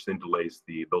delayed that, which then delays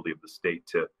the ability of the state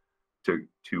to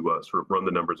sort of run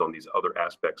the numbers on these other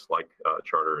aspects like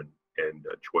charter and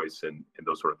choice and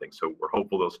those sort of things. So we're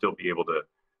hopeful they'll still be able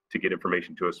to get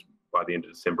information to us by the end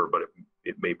of December, but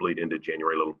it may bleed into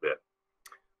January a little bit.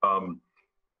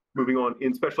 Moving on,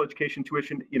 in special education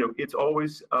tuition, it's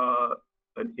always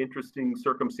an interesting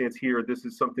circumstance here. This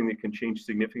is something that can change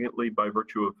significantly by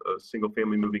virtue of a single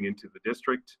family moving into the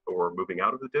district or moving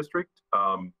out of the district.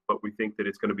 But we think that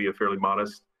it's going to be a fairly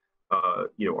modest,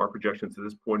 our projections at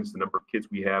this point is the number of kids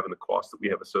we have and the cost that we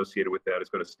have associated with that is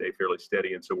going to stay fairly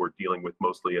steady. And so we're dealing with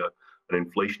mostly an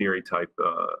inflationary type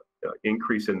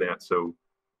increase in that. So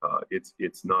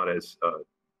it's not as,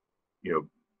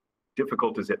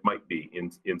 difficult as it might be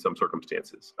in some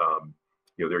circumstances.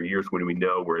 There are years when we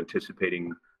know we're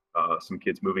anticipating some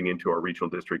kids moving into our regional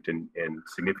district and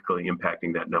significantly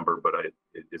impacting that number, but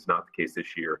it is not the case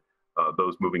this year.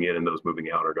 Those moving in and those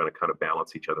moving out are going to kind of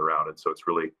balance each other out. And so it's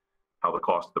really how the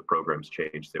cost of the programs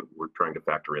change that we're trying to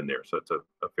factor in there. So it's a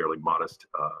fairly modest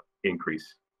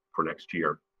increase for next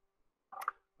year.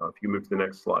 If you move to the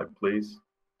next slide, please.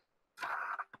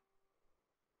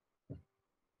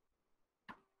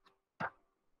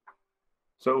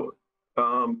 So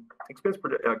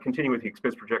continuing with the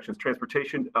expense projections,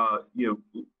 transportation,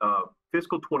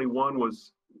 fiscal 21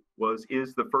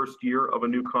 is the first year of a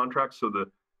new contract. So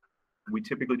we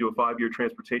typically do a 5-year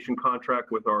transportation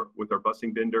contract with our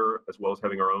busing vendor, as well as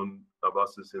having our own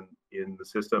buses in the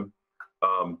system.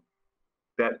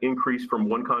 That increase from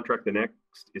one contract to the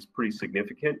next is pretty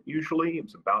significant. Usually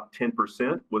it's about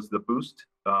 10% was the boost.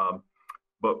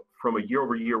 But from a year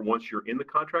over year, once you're in the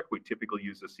contract, we typically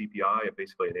use a CPI,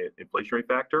 basically an inflationary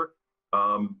factor.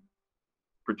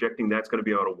 Projecting that's going to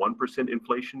be about a 1%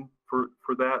 inflation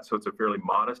for that. So it's a fairly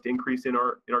modest increase in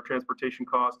our transportation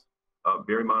costs,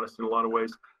 very modest in a lot of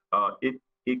ways.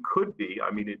 It could be. I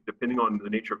mean, depending on the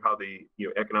nature of how the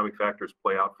economic factors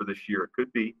play out for this year, it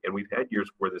could be. And we've had years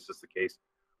where this is the case,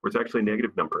 where it's actually a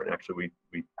negative number, and actually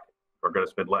we are going to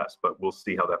spend less. But we'll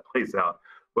see how that plays out.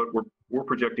 But we're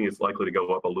projecting it's likely to go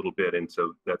up a little bit, and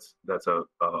so that's a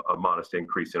modest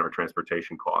increase in our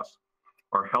transportation costs.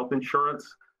 Our health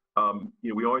insurance,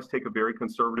 we always take a very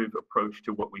conservative approach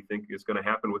to what we think is going to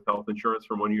happen with health insurance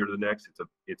from one year to the next.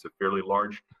 It's a fairly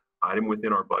large item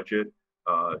within our budget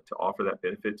to offer that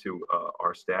benefit to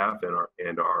our staff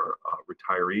and our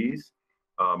retirees.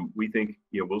 We think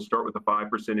we'll start with a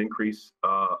 5% increase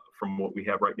from what we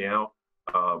have right now.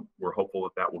 We're hopeful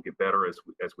that will get better as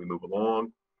we move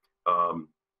along,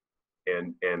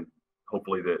 and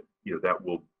hopefully that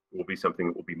will be something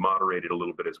that will be moderated a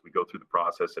little bit as we go through the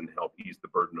process and help ease the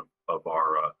burden of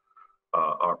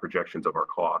our projections of our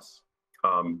costs.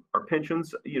 Our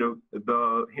pensions,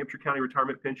 the Hampshire County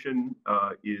Retirement Pension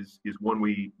is one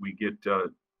we get, I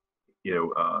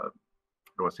don't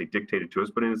want to say dictated to us,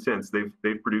 but in a sense,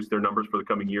 they've produced their numbers for the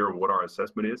coming year of what our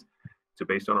assessment is. So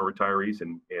based on our retirees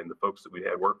and the folks that we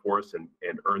had work for us and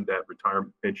earned that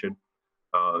retirement pension,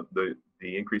 the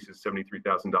increase is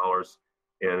 $73,000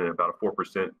 and about a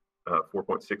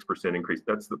 4.6% increase.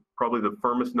 That's probably the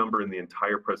firmest number in the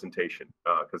entire presentation,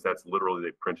 because that's literally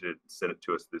they printed it and sent it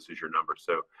to us. This is your number.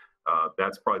 So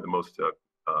that's probably the most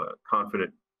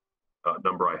confident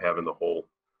number I have in the whole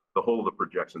of the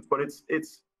projections. But it's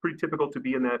pretty typical to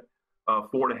be in that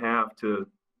 4.5 to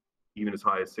even as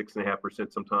high as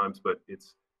 6.5% sometimes. But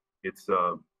it's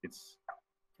a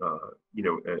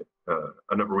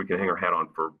number we can hang our hat on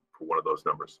for one of those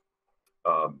numbers.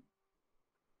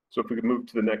 So if we could move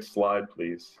to the next slide,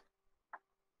 please.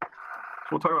 So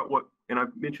we'll talk about what, and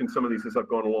I've mentioned some of these as I've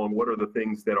gone along, what are the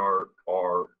things that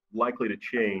are likely to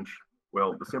change?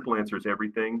 Well, the simple answer is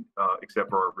everything, except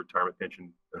for our retirement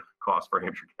pension costs for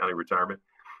Hampshire County Retirement.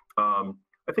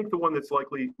 I think the one that's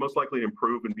most likely to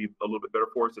improve and be a little bit better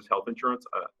for us is health insurance.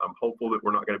 I'm hopeful that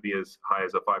we're not going to be as high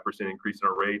as a 5% increase in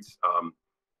our rates.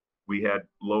 We had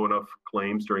low enough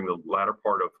claims during the latter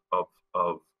part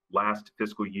of last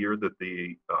fiscal year that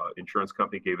the insurance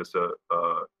company gave us a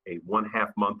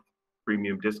 1/2 month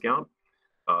premium discount.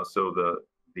 So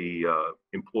the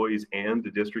employees and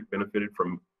the district benefited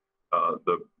from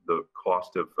the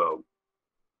cost of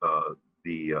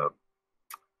the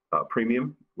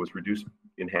premium was reduced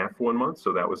in half for 1 month.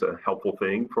 So that was a helpful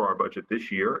thing for our budget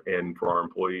this year and for our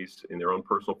employees in their own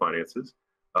personal finances.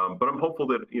 But I'm hopeful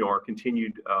that our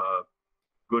continued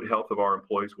good health of our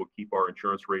employees will keep our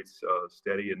insurance rates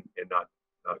steady and not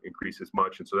increase as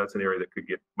much. And so that's an area that could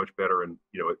get much better. And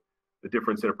the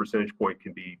difference in a percentage point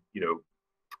can be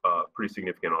pretty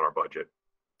significant on our budget.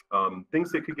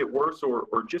 Things that could get worse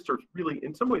or just are really,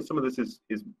 in some ways, some of this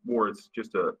is more, it's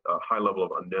just a high level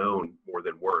of unknown more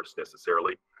than worse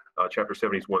necessarily. Chapter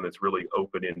 70 is one that's really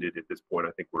open-ended at this point.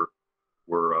 I think we're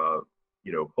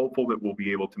hopeful that we'll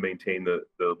be able to maintain the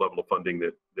level of funding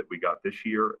that we got this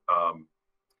year.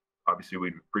 Obviously,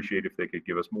 we'd appreciate if they could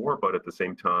give us more, but at the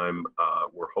same time,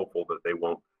 we're hopeful that they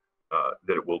won't,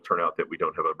 that it will turn out that we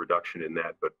don't have a reduction in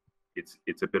that. But it's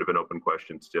a bit of an open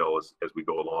question still as we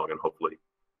go along, and hopefully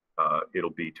it'll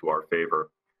be to our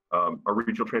favor. Our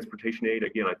regional transportation aid,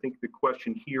 again, I think the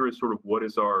question here is sort of what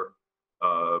is our,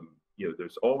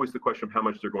 there's always the question of how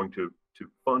much they're going to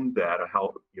fund that, or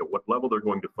how, what level they're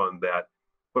going to fund that,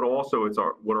 but also it's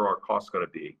what are our costs going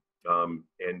to be?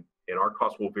 And our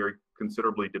costs will vary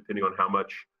considerably depending on how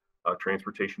much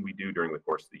transportation we do during the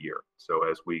course of the year. So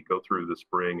as we go through the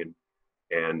spring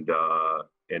and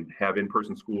have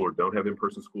in-person school or don't have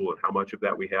in-person school, and how much of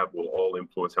that we have will all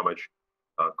influence how much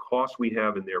costs we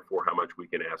have, and therefore how much we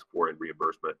can ask for in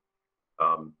reimbursement.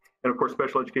 And of course,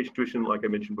 special education tuition, like I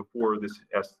mentioned before, this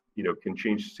can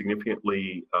change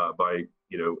significantly by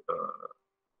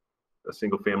a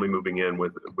single family moving in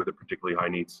with a particularly high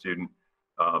needs student.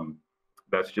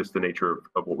 That's just the nature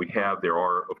of what we have. There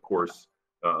are, of course,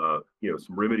 some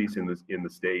remedies in the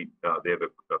state. They have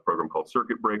a program called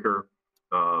Circuit Breaker,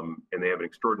 and they have an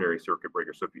extraordinary Circuit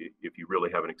Breaker. So if you really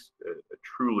have a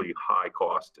truly high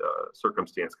cost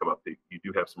circumstance come up, you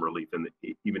do have some relief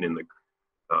even in the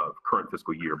current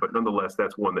fiscal year. But nonetheless,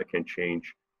 that's one that can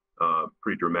change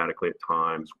pretty dramatically at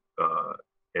times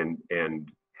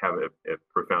and have a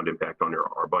profound impact on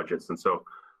our budgets. And so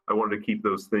I wanted to keep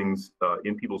those things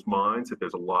in people's minds, that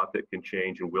there's a lot that can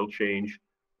change and will change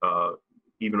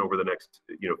even over the next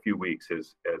few weeks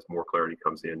as more clarity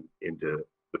comes into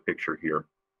the picture here.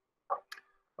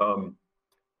 So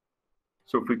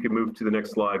if we could move to the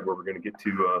next slide, where we're going to get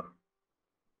to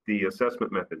the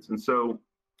assessment methods. And so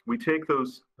we take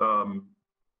those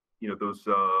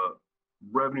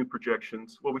revenue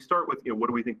projections. Well, we start with, what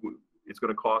do we think it's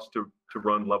going to cost to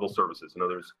run level services? In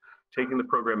other words, taking the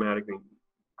programming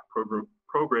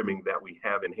that we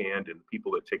have in hand and the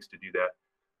people that it takes to do that,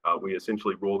 we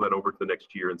essentially roll that over to the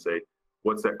next year and say,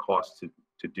 what's that cost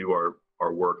to do our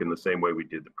work in the same way we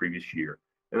did the previous year?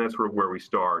 And that's where we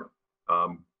start.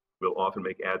 We'll often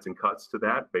make adds and cuts to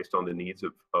that based on the needs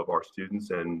of our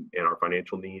students and our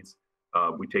financial needs.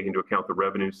 We take into account the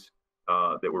revenues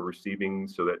that we're receiving,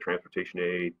 so that transportation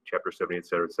aid, Chapter 70, et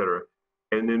cetera, et cetera.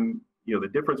 And then, the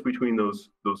difference between those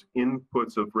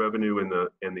inputs of revenue and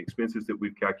the expenses that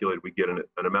we've calculated, we get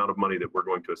an amount of money that we're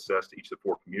going to assess to each of the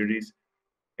 4 communities,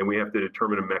 and we have to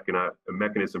determine a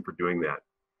mechanism for doing that.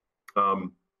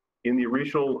 In the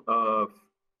regional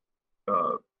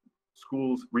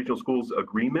regional schools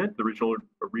agreement, the regional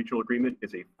agreement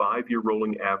is a 5-year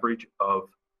rolling average of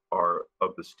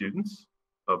the students,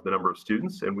 of the number of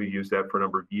students, and we use that for a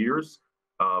number of years.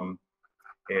 And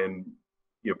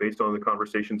based on the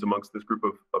conversations amongst this group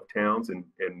of towns and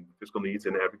fiscal needs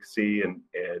and advocacy and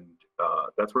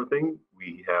that sort of thing,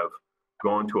 we have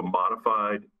gone to a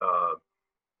modified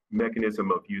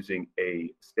mechanism of using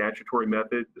a statutory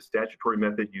method. The statutory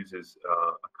method uses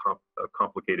a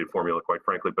complicated formula, quite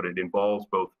frankly, but it involves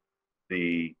both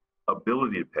the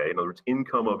ability to pay, in other words,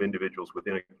 income of individuals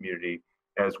within a community,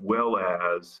 as well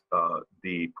as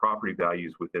the property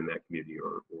values within that community,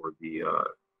 or the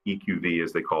EQV,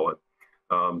 as they call it.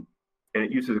 And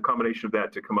it uses a combination of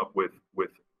that to come up with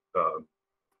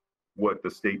what the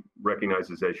state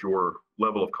recognizes as your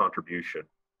level of contribution.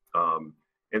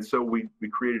 And so we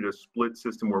created a split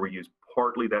system where we use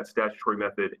partly that statutory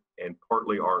method and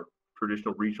partly our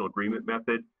traditional regional agreement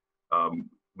method.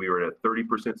 We were at a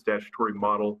 30% statutory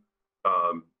model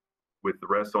with the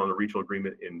rest on the regional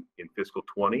agreement in fiscal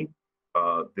 20.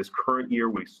 This current year,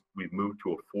 we've moved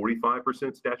to a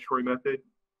 45% statutory method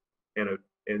and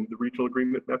the regional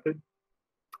agreement method.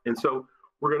 And so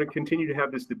we're going to continue to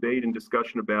have this debate and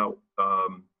discussion about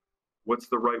what's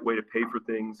the right way to pay for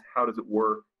things, how does it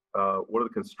work, what are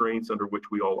the constraints under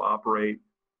which we all operate.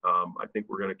 I think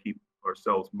we're going to keep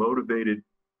ourselves motivated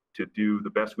to do the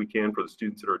best we can for the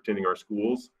students that are attending our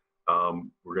schools.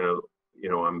 We're going to,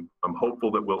 I'm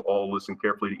hopeful that we'll all listen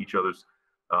carefully to each other's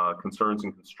concerns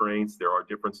and constraints. There are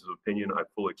differences of opinion. I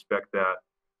fully expect that.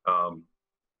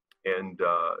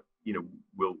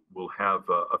 We'll have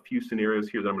a few scenarios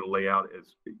here that I'm going to lay out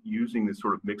as using this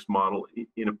sort of mixed model.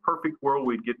 In a perfect world,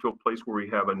 we'd get to a place where we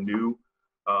have a new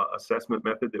assessment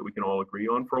method that we can all agree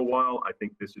on for a while. I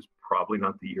think this is probably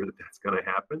not the year that that's going to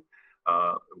happen.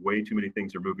 Way too many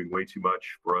things are moving way too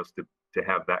much for us to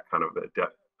have that kind of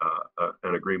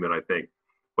an agreement, I think.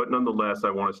 But nonetheless, I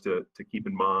want us to keep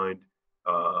in mind,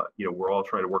 we're all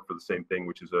trying to work for the same thing,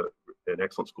 which is an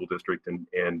excellent school district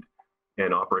and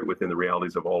operate within the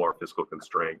realities of all our fiscal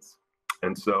constraints.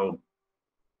 And so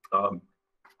I'll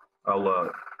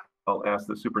ask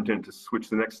the superintendent to switch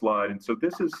to the next slide. And so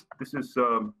this is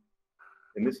going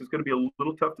to be a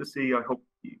little tough to see. I hope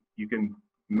you can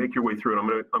make your way through it.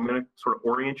 I'm going to sort of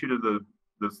orient you to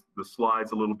the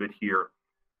slides a little bit here.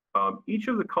 Each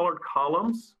of the colored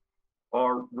columns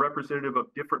are representative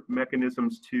of different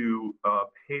mechanisms to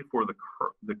pay for the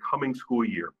coming school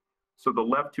year. So the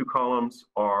left 2 columns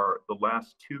are the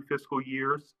last 2 fiscal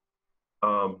years.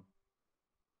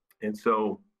 And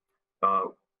so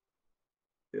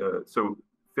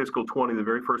fiscal 20, the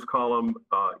very first column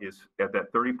is at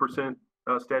that 30%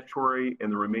 statutory,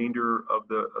 and the remainder of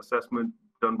the assessment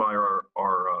done by our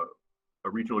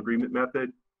regional agreement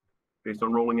method based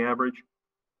on rolling average.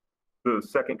 The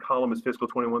second column is fiscal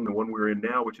 21, the one we're in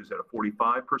now, which is at a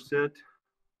 45%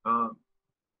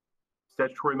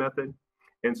 statutory method.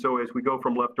 And so as we go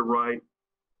from left to right,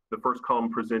 the first column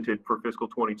presented for fiscal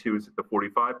 22 is at the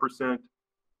 45%.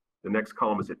 The next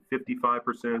column is at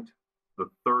 55%. The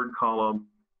third column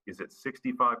is at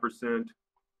 65%.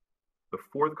 The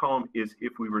fourth column is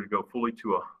if we were to go fully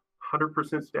to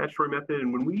 100% statutory method.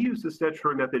 And when we use the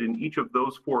statutory method in each of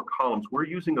those 4 columns, we're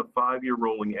using a 5-year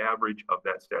rolling average of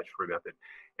that statutory method.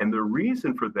 And the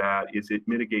reason for that is it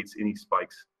mitigates any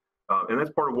spikes. And that's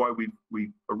part of why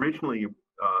we originally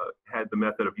had the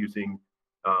method of using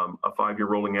a 5-year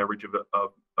rolling average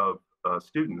of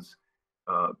students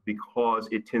because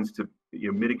it tends to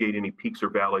mitigate any peaks or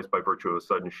valleys by virtue of a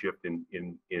sudden shift in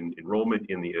enrollment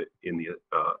in the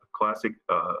classic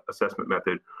assessment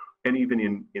method, and even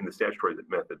in the statutory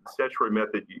method. The statutory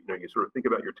method, you sort of think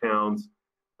about your towns,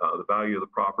 the value of the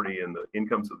property and the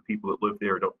incomes of the people that live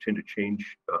there don't tend to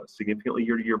change significantly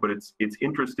year to year, but it's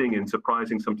interesting and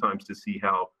surprising sometimes to see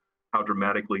how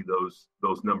dramatically those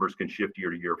numbers can shift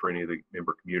year to year for any of the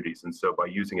member communities. And so by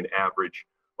using an average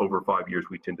over 5 years,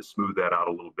 we tend to smooth that out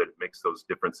a little bit. It makes those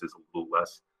differences a little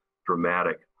less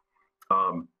dramatic.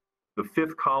 The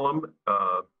fifth column,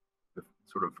 the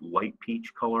sort of light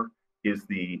peach color, is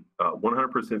the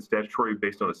 100% statutory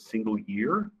based on a single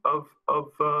year of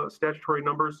statutory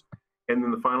numbers. And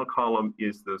then the final column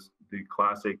is the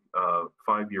classic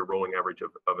 5-year rolling average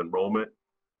of enrollment.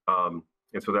 And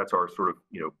so that's our sort of,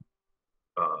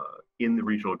 in the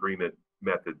regional agreement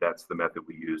method, that's the method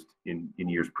we used in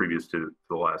years previous to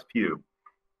the last few.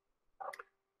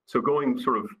 So going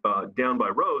sort of down by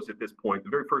rows at this point, the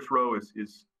very first row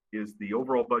is the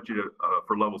overall budget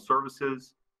for level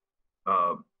services.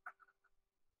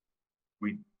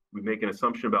 We make an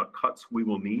assumption about cuts we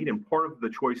will need, and part of the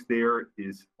choice there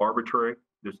is arbitrary.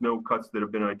 There's no cuts that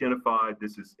have been identified.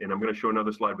 This is, and I'm going to show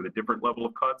another slide with a different level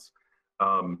of cuts.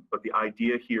 But the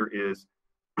idea here is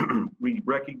we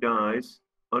recognize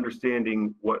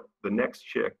understanding what the next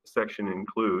section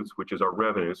includes, which is our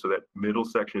revenue. So that middle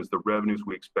section is the revenues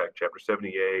we expect, Chapter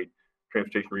 78,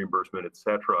 transportation reimbursement, et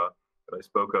cetera, that I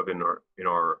spoke of in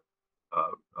our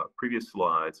previous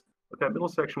slides. But that middle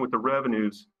section with the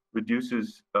revenues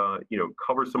reduces,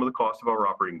 covers some of the costs of our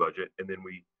operating budget, and then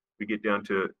we get down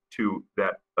to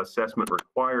that assessment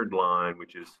required line,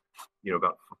 which is,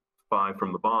 about 5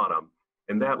 from the bottom.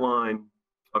 And that line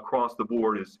across the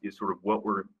board is sort of what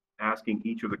we're asking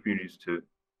each of the communities to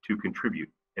contribute.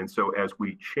 And so as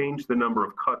we change the number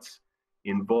of cuts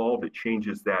involved, it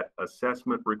changes that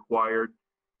assessment required,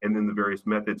 and then the various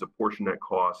methods apportion that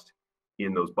cost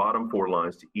in those bottom 4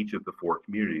 lines to each of the 4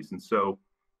 communities. And so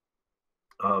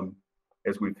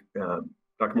as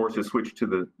Dr. Morris has switched to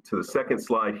the second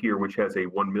slide here, which has a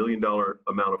 $1 million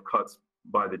amount of cuts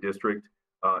by the district,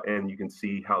 and you can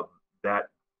see how that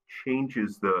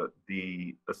changes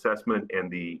the assessment,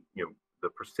 and the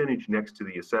percentage next to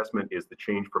the assessment is the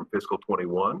change from fiscal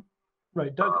 21.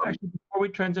 Right, Doug, actually, before we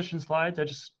transition slides, I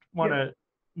just want to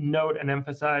note and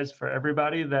emphasize for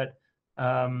everybody that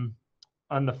on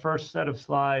the first set of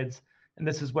slides, and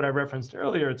this is what I referenced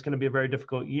earlier, it's going to be a very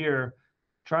difficult year.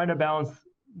 Trying to balance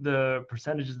the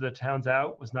percentages of the towns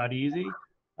out was not easy.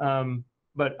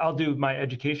 But I'll do my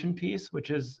education piece, which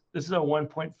is, this is a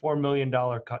 $1.4 million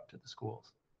cut to the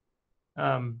schools.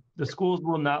 The schools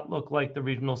will not look like the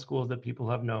regional schools that people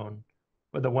have known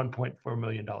with a $1.4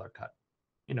 million cut.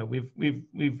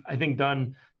 We've I think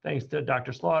done, thanks to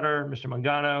Dr. Slaughter, Mr.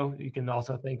 Mangano. You can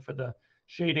also thank for the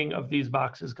shading of these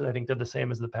boxes, because I think they're the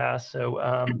same as the past.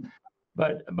 So,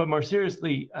 but more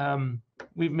seriously,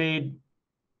 we've made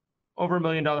over $1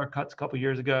 million cuts a couple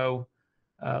years ago.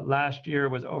 Last year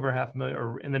was over $500,000,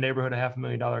 or in the neighborhood of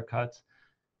 $500,000 cuts.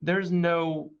 There's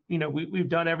no, we've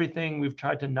done everything. We've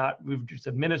tried to we've reduced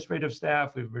administrative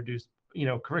staff, we've reduced,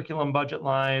 curriculum budget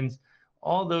lines,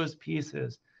 all those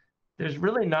pieces. There's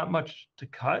really not much to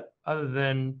cut other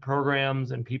than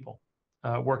programs and people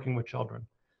working with children.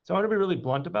 So I want to be really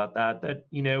blunt about that,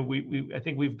 I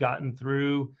think we've gotten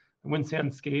through, I wouldn't say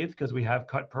unscathed, because we have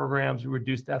cut programs, we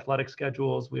reduced athletic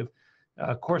schedules, we have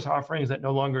course offerings that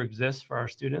no longer exist for our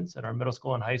students at our middle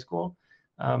school and high school.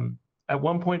 At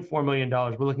 $1.4 million,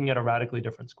 we're looking at a radically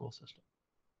different school system.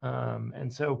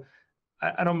 And so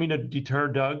I don't mean to deter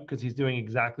Doug, because he's doing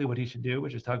exactly what he should do,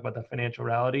 which is talk about the financial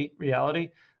reality.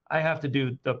 I have to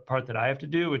do the part that I have to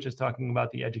do, which is talking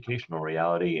about the educational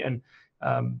reality. And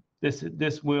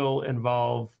this will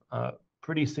involve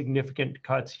pretty significant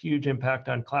cuts, huge impact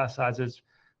on class sizes,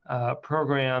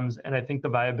 programs, and I think the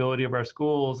viability of our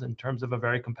schools in terms of a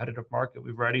very competitive market.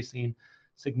 We've already seen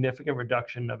significant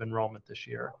reduction of enrollment this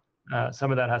year.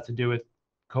 Some of that has to do with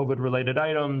COVID-related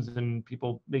items and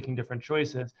people making different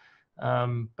choices.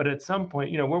 But at some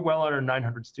point, we're well under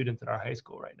 900 students at our high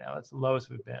school right now. That's the lowest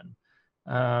we've been.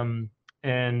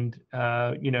 It's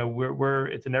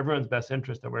in everyone's best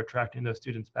interest that we're attracting those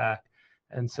students back.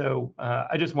 And so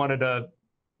I just wanted to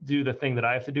do the thing that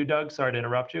I have to do, Doug. Sorry to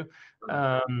interrupt you.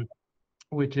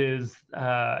 Which is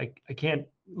I can't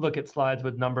look at slides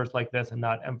with numbers like this and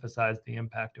not emphasize the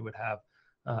impact it would have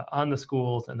on the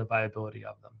schools and the viability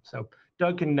of them. So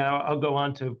Doug I'll go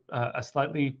on to a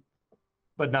slightly,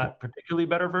 but not particularly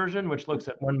better version, which looks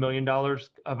at $1 million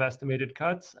of estimated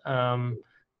cuts.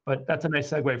 But that's a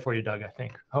nice segue for you, Doug, I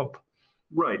think, hope.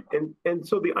 Right, and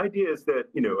so the idea is that,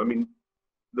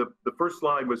 the first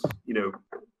slide was,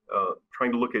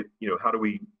 trying to look at, how do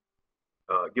we,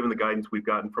 given the guidance we've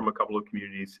gotten from a couple of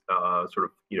communities, how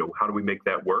do we make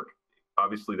that work?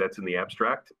 Obviously, that's in the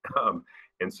abstract.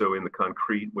 And so in the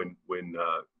concrete, when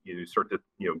you start to,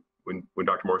 when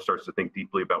Dr. Morris starts to think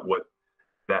deeply about what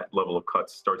that level of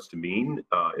cuts starts to mean,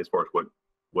 as far as what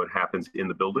what happens in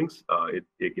the buildings.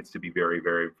 It gets to be very,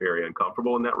 very, very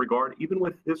uncomfortable in that regard. Even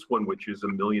with this one, which is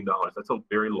 $1 million, that's a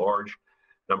very large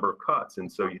number of cuts.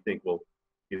 And so you think, well,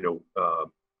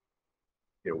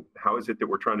 how is it that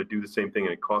we're trying to do the same thing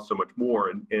and it costs so much more?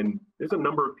 And there's a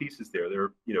number of pieces there. There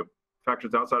are,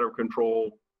 factors outside our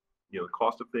control, the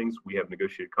cost of things. We have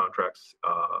negotiated contracts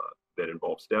that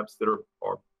involve steps that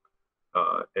are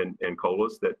and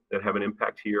COLAs that have an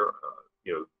impact here.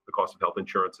 The cost of health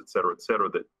insurance, et cetera,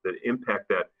 that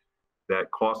impact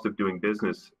that cost of doing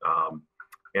business.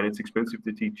 And it's expensive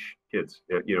to teach kids,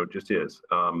 it just is.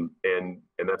 And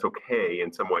that's okay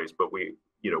in some ways, but we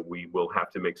will have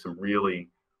to make some really,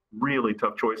 really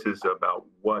tough choices about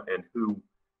what and who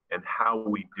and how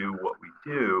we do what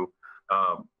we do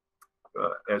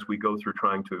as we go through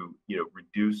trying to,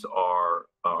 reduce our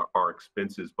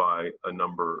expenses by a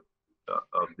number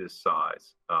of this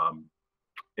size.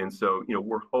 And so,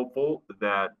 we're hopeful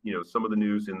that, some of the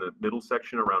news in the middle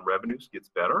section around revenues gets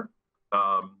better,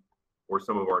 or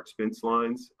some of our expense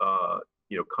lines,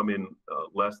 come in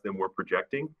less than we're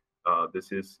projecting.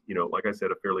 This is, like I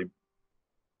said, a fairly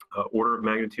order of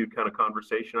magnitude kind of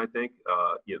conversation, I think.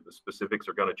 The specifics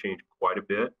are going to change quite a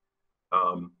bit.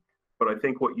 But I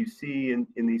think what you see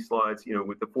in these slides,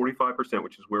 with the 45%,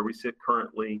 which is where we sit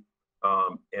currently,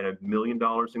 and $1 million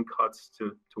in cuts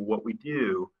to what we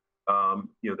do,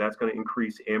 that's going to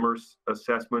increase Amherst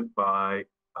assessment by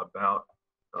about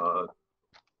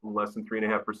less than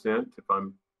 3.5%, if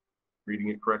I'm reading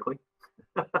it correctly.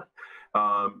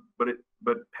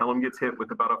 But Pelham gets hit with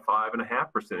about a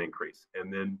 5.5% increase,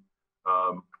 and then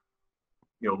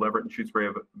Leverett and Shutesbury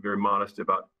have very modest,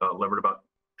 Leverett about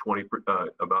 20,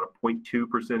 about a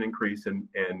 0.2% increase, and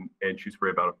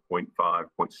Shutesbury about a 0.5,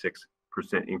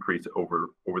 0.6% increase over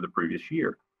the previous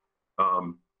year.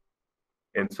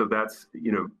 And so that's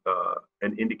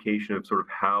an indication of sort of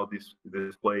how this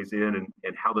plays in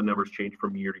and how the numbers change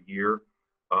from year to year.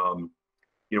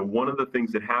 One of the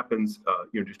things that happens,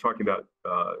 just talking about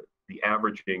the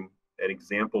averaging, an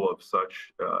example of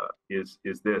such is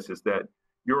that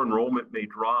your enrollment may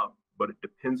drop, but it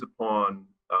depends upon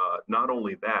not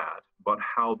only that, but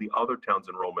how the other town's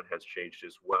enrollment has changed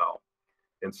as well.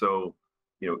 And so,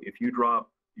 if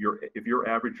your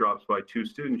average drops by 2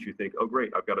 students, you think, oh,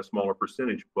 great, I've got a smaller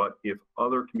percentage. But if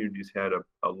other communities had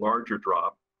a larger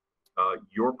drop,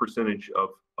 your percentage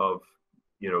of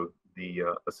the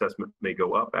assessment may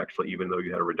go up, actually, even though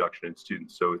you had a reduction in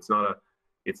students. So it's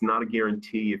not a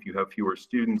guarantee if you have fewer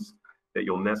students that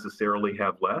you'll necessarily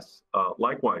have less.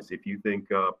 Likewise, if you think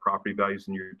property values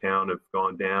in your town have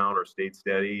gone down or stayed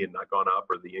steady and not gone up,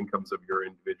 or the incomes of your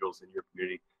individuals in your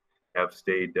community have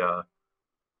stayed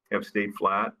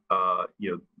flat,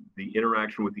 the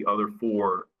interaction with the other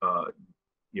 4,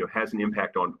 has an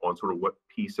impact on sort of what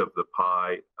piece of the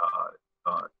pie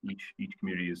each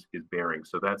community is bearing.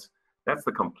 So that's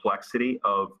the complexity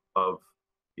of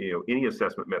any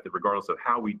assessment method, regardless of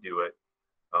how we do it.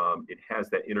 It has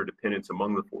that interdependence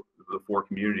among the 4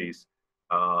 communities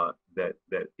that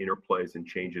interplays and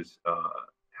changes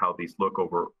how these look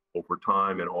over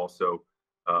time, and also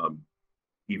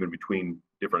even between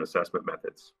different assessment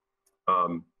methods.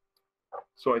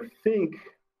 So I think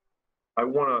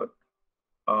I'm going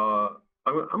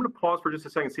to pause for just a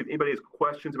second, see if anybody has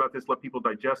questions about this, let people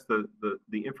digest the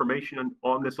information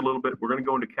on this a little bit. We're going to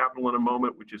go into capital in a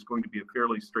moment, which is going to be a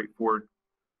fairly straightforward,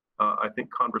 I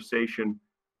think, conversation.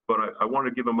 But I want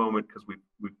to give a moment, because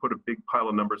we've put a big pile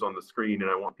of numbers on the screen,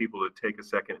 and I want people to take a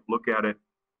second, look at it.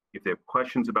 If they have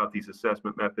questions about these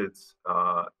assessment methods,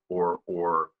 or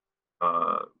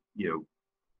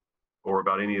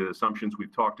about any of the assumptions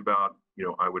we've talked about,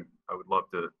 I would love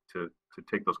to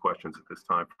take those questions at this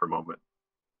time for a moment.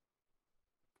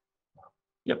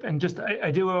 Yep, and just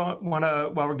I do want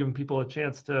to, while we're giving people a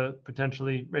chance to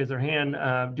potentially raise their hand,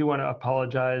 do want to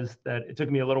apologize that it took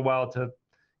me a little while to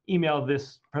email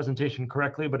this presentation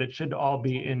correctly, but it should all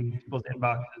be in people's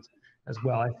inboxes as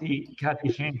well. I see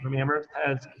Kathy Shane from Amherst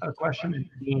has a question, and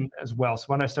Jean as well. So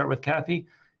why don't I start with Kathy,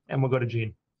 and we'll go to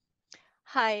Jean.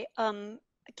 Hi,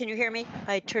 can you hear me?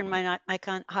 I turned my mic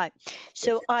on. Hi.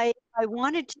 So I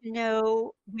wanted to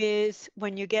know,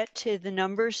 when you get to the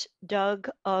numbers, Doug,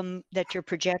 that you're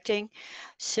projecting,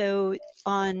 so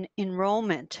on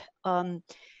enrollment,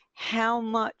 how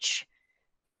much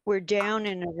we're down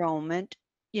in enrollment.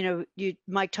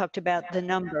 Mike talked about the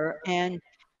number, and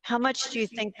how much do you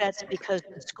think that's because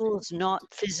the school is not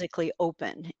physically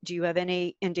open? Do you have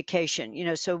any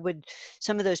indication? So would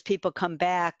some of those people come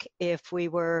back if we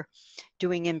were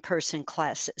doing in-person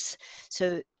classes?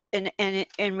 So, and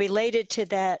related to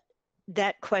that,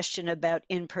 that question about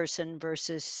in-person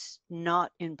versus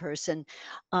not in-person,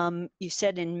 you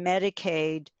said in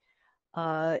Medicaid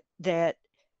that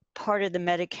part of the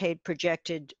Medicaid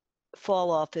projected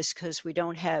fall off is because we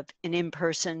don't have an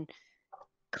in-person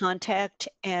contact,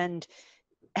 and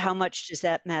how much does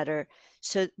that matter?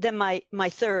 So then my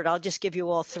third, I'll just give you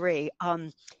all three.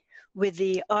 With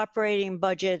the operating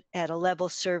budget at a level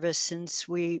service, since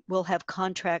we will have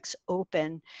contracts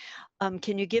open,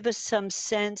 can you give us some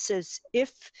sense as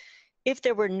if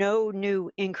there were no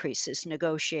new increases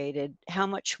negotiated, how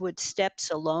much would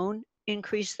steps alone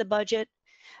increase the budget?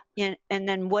 And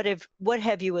then what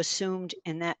have you assumed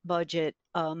in that budget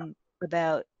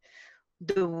about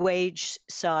the wage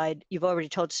side? You've already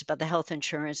told us about the health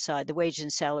insurance side, the wage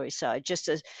and salary side, just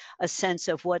a sense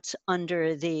of what's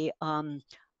under the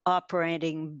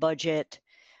operating budget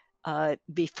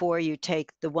before you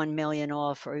take the 1 million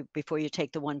off or before you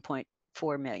take the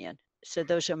 1.4 million. So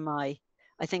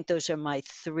I think those are my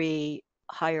three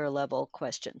higher level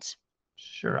questions.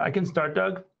 Sure, I can start,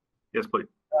 Doug. Yes, please.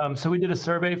 So we did a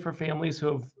survey for families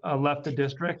who have left the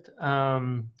district,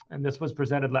 and this was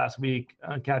presented last week.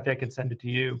 Kathy, I can send it to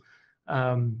you.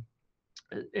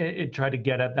 It tried to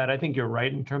get at that. I think you're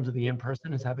right in terms of the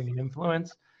in-person is having an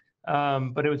influence,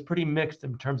 but it was pretty mixed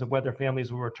in terms of whether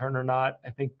families will return or not.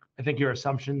 I think your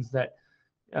assumptions that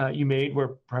you made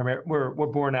were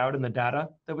borne out in the data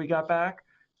that we got back.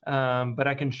 But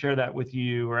I can share that with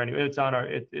you, or anyway, it's on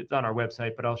our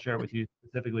website, but I'll share it with you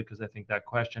specifically because I think that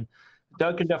question.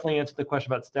 Doug can definitely answer the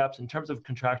question about steps in terms of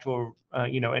contractual,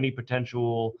 any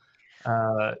potential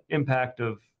impact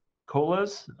of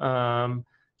COLAs.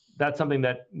 That's something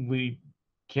that we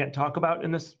can't talk about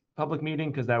in this public meeting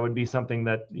because that would be something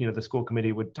that the school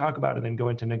committee would talk about and then go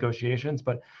into negotiations.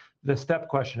 But the step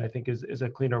question, I think, is a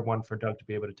cleaner one for Doug to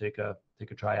be able to take a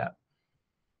try at.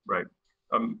 Right.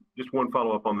 Just one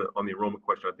follow up on the enrollment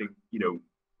question. I think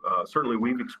certainly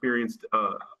we've experienced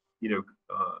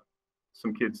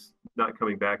some kids not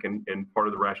coming back, and part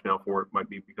of the rationale for it might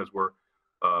be because we're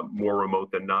more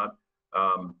remote than not.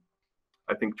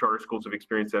 I think charter schools have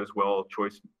experienced that as well.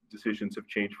 Choice decisions have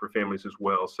changed for families as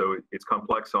well. So it's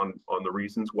complex on the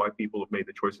reasons why people have made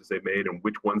the choices they've made and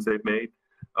which ones they've made.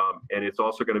 And it's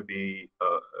also going to be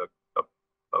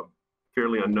a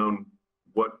fairly unknown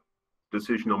what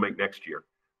decision they'll make next year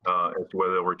as to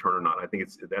whether they'll return or not. I think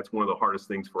that's one of the hardest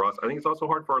things for us. I think it's also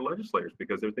hard for our legislators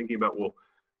because they're thinking about, well,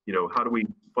 how do we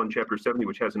fund Chapter 70,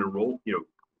 which has an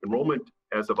enrollment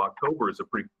as of October is a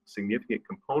pretty significant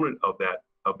component of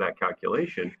that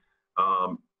calculation.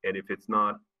 And if it's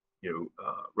not,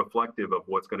 reflective of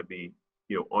what's going to be,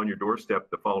 on your doorstep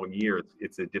the following year,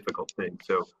 it's a difficult thing.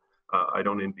 So I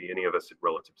don't envy any of us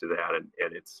relative to that.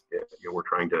 And it's, we're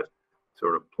trying to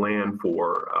sort of plan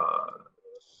for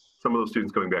some of those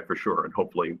students coming back for sure. And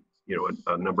hopefully,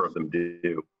 a number of them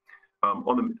do.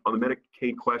 On the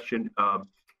Medicaid question,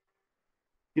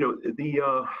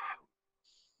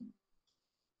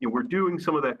 we're doing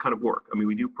some of that kind of work. I mean,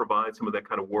 we do provide some of that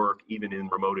kind of work even in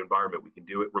remote environment. We can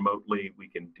do it remotely.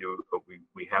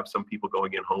 We have some people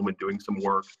going in home and doing some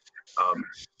work,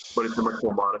 but it's a much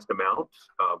more modest amount,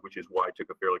 which is why I took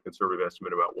a fairly conservative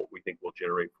estimate about what we think we'll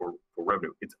generate for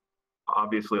revenue. It's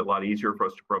obviously a lot easier for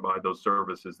us to provide those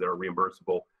services that are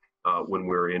reimbursable when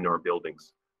we're in our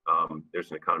buildings. There's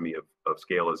an economy of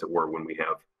scale, as it were, when we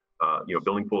have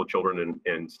building full of children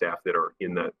and staff that are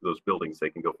in those buildings.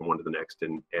 They can go from one to the next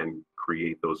and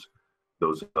create those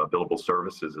billable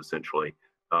services essentially.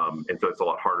 And so it's a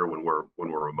lot harder when we're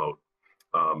remote.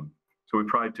 So we've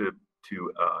tried to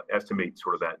estimate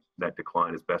sort of that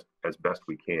decline as best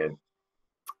we can.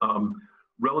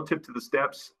 Relative to the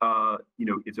steps,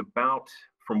 it's about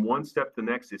from one step to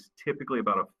the next is typically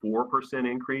about a 4%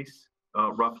 increase,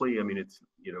 roughly. I mean, it's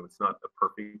not a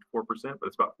perfect 4%, but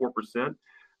it's about 4%.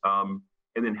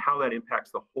 And then how that impacts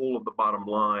the whole of the bottom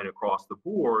line across the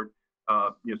board,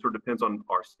 sort of depends on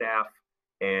our staff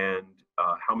and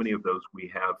how many of those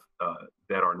we have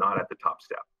that are not at the top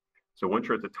step. So once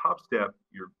you're at the top step,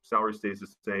 your salary stays the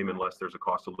same unless there's a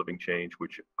cost of living change,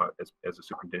 which, as the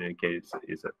superintendent indicated,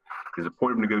 is a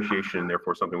point of negotiation and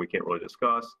therefore something we can't really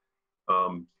discuss.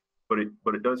 But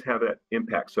it does have that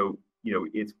impact. So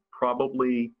it's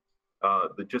probably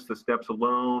just the steps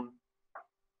alone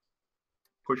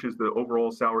pushes the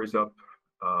overall salaries up,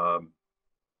 I'd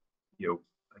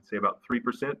say about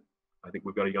 3%. I think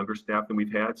we've got a younger staff than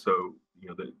we've had, so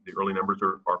the early numbers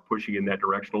are pushing in that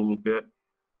direction a little bit.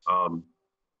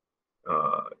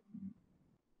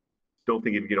 Don't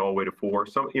think it'd get all the way to 4.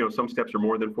 Some steps are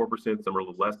more than 4%, some are a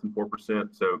little less than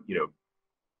 4%. So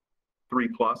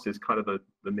 3+ is kind of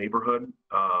the neighborhood.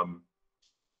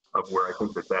 where I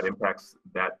think that impacts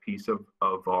that piece of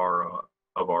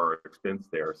our expense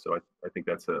there. So I think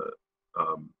that's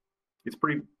it's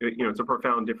pretty, it's a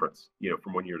profound difference,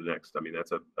 from one year to the next. I mean,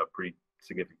 that's a pretty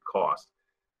significant cost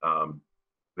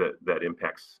that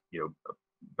impacts,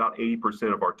 about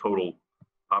 80% of our total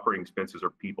operating expenses are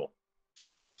people.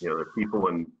 They're people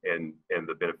and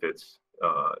the benefits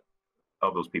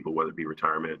of those people, whether it be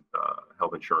retirement,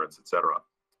 health insurance, et cetera.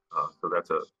 So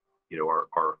that's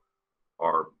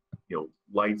our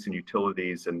lights and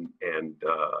utilities and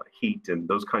heat and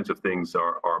those kinds of things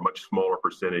are a much smaller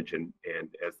percentage. And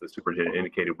as the superintendent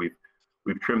indicated,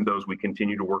 we've trimmed those. We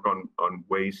continue to work on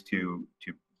ways to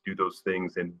do those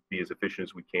things and be as efficient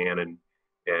as we can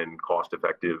and cost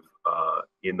effective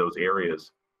in those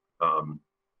areas.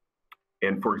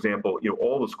 And for example,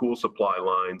 all the school supply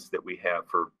lines that we have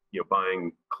for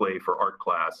buying clay for art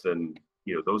class and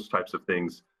those types of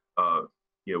things,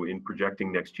 in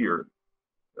projecting next year,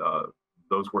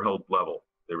 those were held level.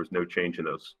 There was no change in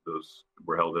those. Those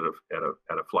were held at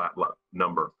a flat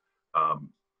number,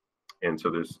 and so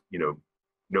there's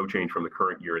no change from the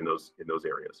current year in those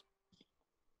areas.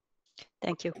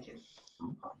 Thank you.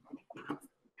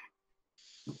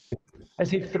 I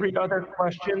see 3 other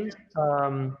questions,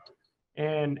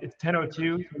 and it's 10:02,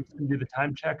 so we can do the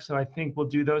time check. So I think we'll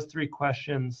do those 3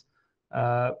 questions.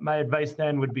 My advice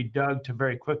then would be, Doug, to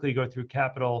very quickly go through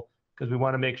capital, because we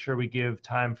want to make sure we give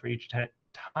time for each town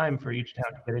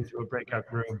to get into a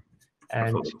breakout room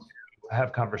and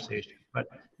have conversation. But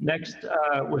next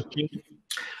was Gene.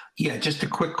 Yeah, just a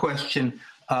quick question.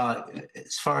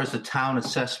 As far as the town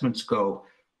assessments go,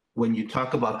 when you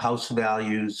talk about house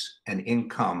values and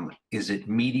income, is it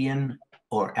median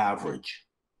or average?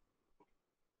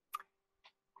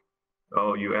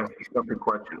 Oh, you asked a something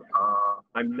question.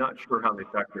 I'm not sure how they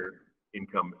factor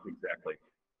income exactly.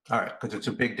 All right, because it's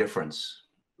a big difference.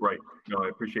 Right. No, I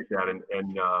appreciate that. And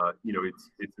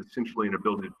it's essentially an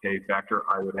ability to pay factor.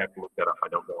 I would have to look that up. I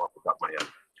don't know off the top of my head.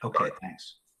 Okay, sorry.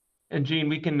 Thanks. And Gene,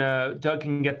 we can, Doug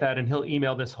can get that and he'll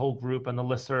email this whole group on the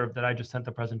listserv that I just sent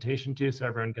the presentation to, so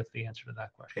everyone gets the answer to that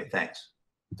question. Okay, thanks.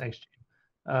 Thanks,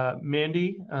 Gene.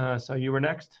 Mandy, so you were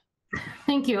next.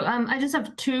 Thank you. I just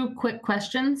have 2 quick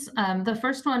questions. The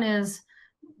first one is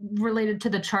related to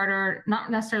the charter, not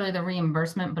necessarily the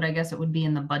reimbursement, but I guess it would be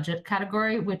in the budget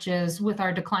category, which is with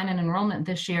our decline in enrollment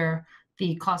this year,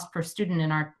 the cost per student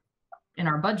in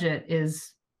our budget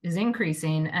is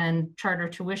increasing, and charter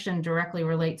tuition directly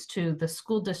relates to the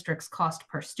school district's cost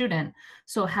per student.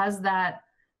 So has that,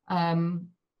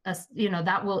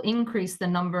 that will increase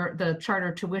the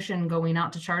charter tuition going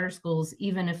out to charter schools,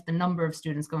 even if the number of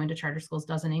students going to charter schools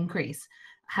doesn't increase.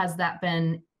 Has that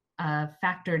been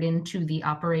factored into the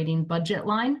operating budget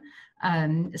line?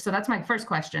 So that's my first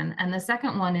question. And the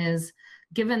second one is,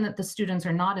 given that the students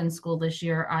are not in school this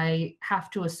year, I have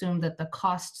to assume that the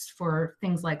costs for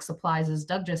things like supplies, as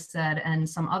Doug just said, and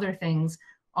some other things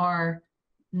are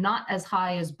not as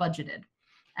high as budgeted.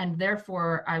 And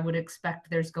therefore, I would expect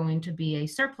there's going to be a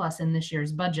surplus in this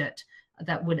year's budget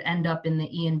that would end up in the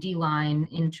E&D line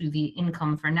into the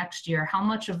income for next year. How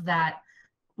much of that,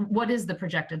 what is the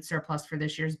projected surplus for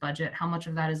this year's budget? How much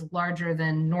of that is larger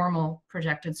than normal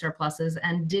projected surpluses?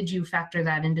 And did you factor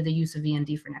that into the use of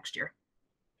E&D for next year?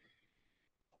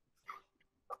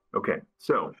 Okay,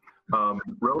 so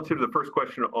relative to the first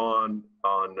question on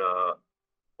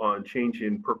change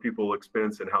in per pupil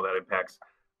expense and how that impacts,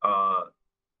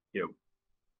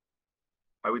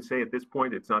 I would say at this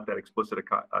point it's not that explicit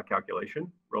a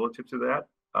calculation relative to that.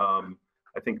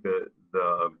 I think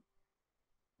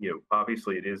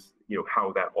obviously it is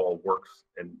how that all works,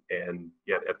 and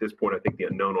yet at this point I think the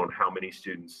unknown on how many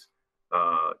students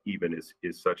even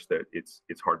is such that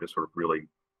it's hard to sort of really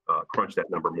crunch that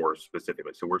number more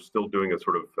specifically. So we're still doing a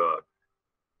sort of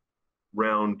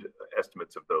round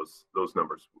estimates of those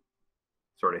numbers,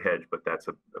 sort of hedge, but that's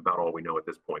about all we know at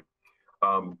this point.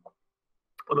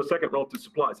 On the second, relative to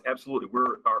supplies, absolutely,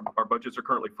 our budgets are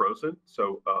currently frozen.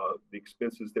 So the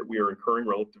expenses that we are incurring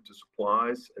relative to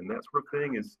supplies and that sort of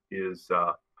thing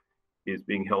is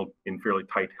being held in fairly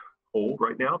tight hold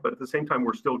right now. But at the same time,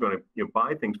 we're still going to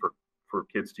buy things for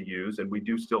kids to use, and we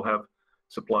do still have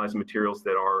supplies and materials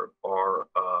that are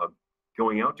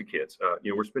going out to kids.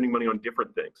 We're spending money on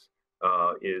different things.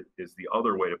 Is the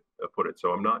other way to put it.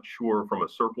 So I'm not sure from a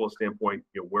surplus standpoint,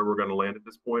 where we're going to land at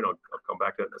this point. I'll come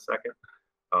back to that in a second.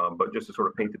 But just to sort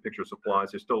of paint the picture of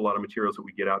supplies, there's still a lot of materials that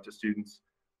we get out to students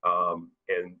and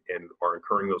are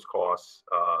incurring those costs.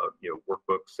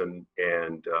 Workbooks and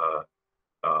in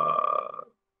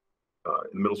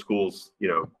middle schools,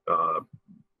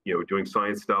 doing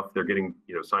science stuff. They're getting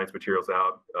science materials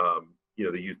out.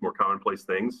 they use more commonplace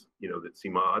things, that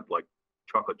seem odd, like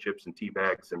chocolate chips and tea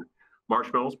bags and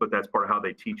marshmallows, but that's part of how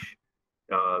they teach,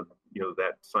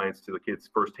 that science to the kids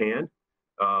firsthand.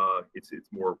 It's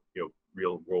more,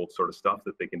 real world sort of stuff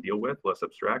that they can deal with, less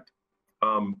abstract.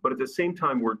 But at the same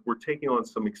time, we're taking on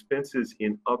some expenses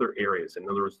in other areas. In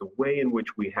other words, the way in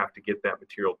which we have to get that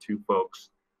material to folks.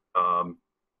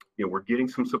 We're getting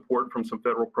some support from some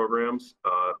federal programs.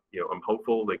 I'm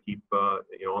hopeful. They keep,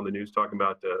 on the news talking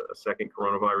about a second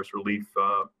coronavirus relief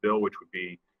bill, which would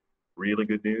be really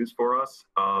good news for us.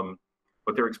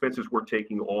 But there are expenses we're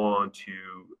taking on to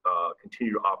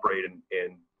continue to operate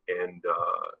and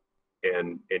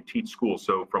teach schools.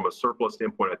 So from a surplus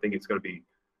standpoint, I think it's going to be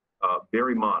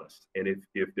very modest. And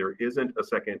if there isn't a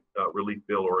second relief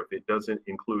bill, or if it doesn't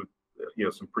include,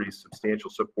 some pretty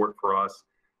substantial support for us,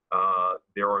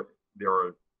 there are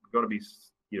going to be,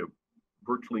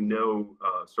 virtually no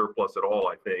surplus at all,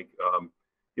 I think.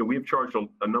 We've charged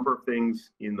a number of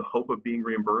things in the hope of being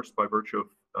reimbursed by virtue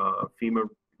of FEMA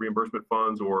reimbursement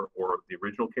funds or the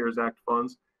original CARES Act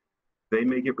funds. They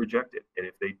may get rejected. And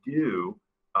if they do,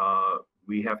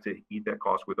 we have to eat that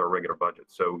cost with our regular budget.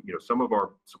 So, some of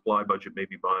our supply budget may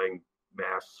be buying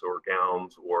masks or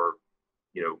gowns or,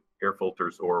 air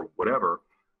filters or whatever.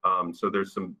 So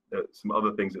there's some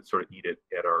other things that sort of eat it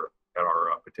at our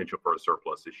potential for a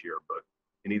surplus this year. But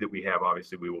any that we have,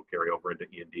 obviously, we will carry over into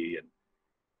E&D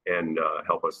and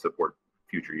help us support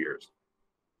future years.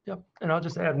 Yep. And I'll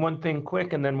just add one thing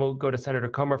quick, and then we'll go to Senator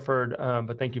Comerford.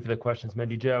 But thank you for the questions,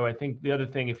 Mindy Jo. I think the other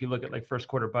thing, if you look at like first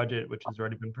quarter budget, which has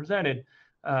already been presented,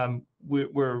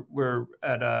 we're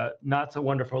at a not so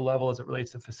wonderful level as it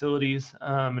relates to facilities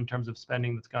in terms of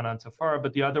spending that's gone on so far.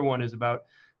 But the other one is about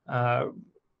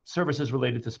services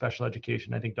related to special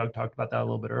education. I think Doug talked about that a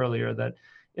little bit earlier, that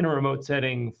in a remote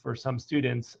setting for some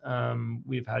students,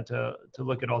 we've had to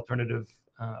look at alternative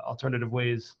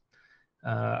ways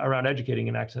around educating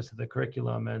and access to the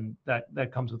curriculum, and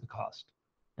that comes with a cost.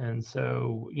 And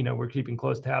so, we're keeping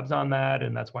close tabs on that,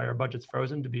 and that's why our budget's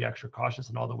frozen, to be extra cautious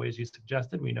in all the ways you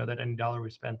suggested. We know that any dollar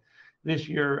we spend this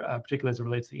year, particularly as it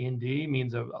relates to E&D,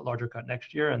 means a larger cut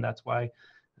next year, and that's why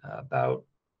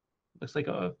looks like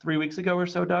 3 weeks ago or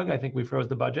so, Doug, I think we froze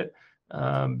the budget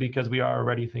because we are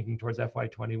already thinking towards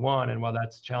FY21. And while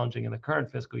that's challenging in the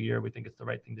current fiscal year, we think it's the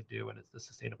right thing to do, and it's the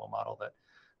sustainable model that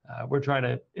we're trying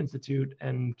to institute,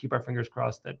 and keep our fingers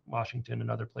crossed that Washington and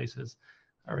other places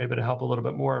are able to help a little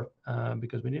bit more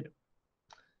because we need it.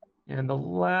 And the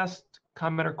last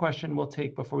comment or question we'll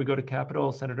take before we go to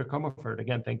Capitol, Senator Comerford.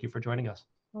 Again, thank you for joining us.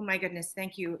 Oh my goodness,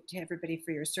 thank you to everybody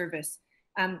for your service.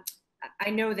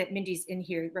 I know that Mindy's in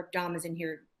here, Rep. Dom is in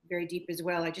here very deep as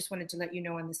well. I just wanted to let you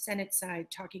know on the Senate side,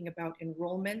 talking about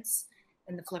enrollments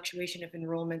and the fluctuation of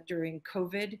enrollment during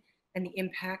COVID and the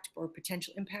impact or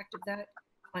potential impact of that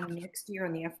on next year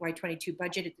on the FY22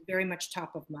 budget, it's very much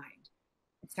top of mind.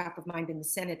 It's top of mind in the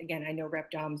Senate. Again, I know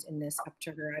Rep. Dom's in this up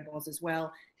to her eyeballs as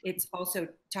well. It's also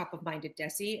top of mind at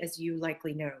DESE, as you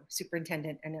likely know,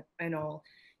 superintendent and all.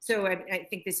 So I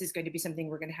think this is going to be something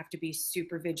we're going to have to be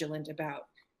super vigilant about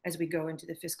as we go into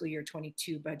the fiscal year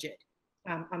 22 budget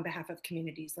on behalf of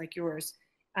communities like yours.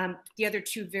 The other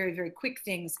two very, very quick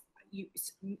things,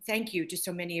 thank you to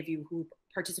so many of you who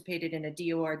participated in a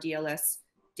DOR, DLS,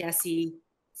 DESE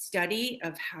study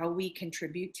of how we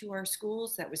contribute to our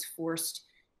schools. That was forced,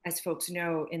 as folks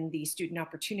know, in the Student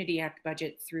Opportunity Act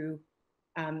budget through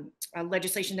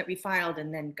legislation that we filed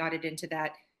and then got it into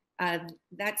that.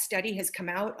 That study has come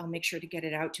out. I'll make sure to get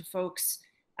it out to folks.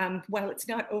 While it's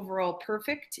not overall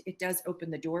perfect, it does open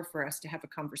the door for us to have a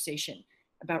conversation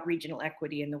about regional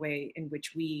equity and the way in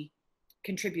which we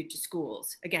contribute to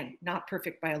schools. Again, not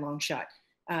perfect by a long shot,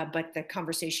 but the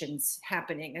conversation's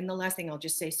happening. And the last thing I'll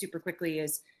just say super quickly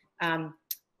is,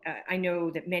 I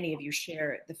know that many of you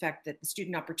share the fact that the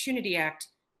Student Opportunity Act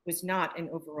was not an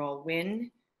overall win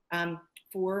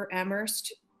for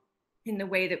Amherst in the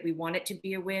way that we want it to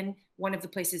be a win. One of the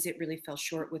places it really fell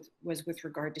short was with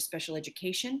regard to special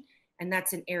education. And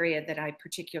that's an area that I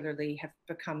particularly have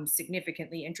become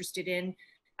significantly interested in.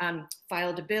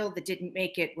 Filed a bill that didn't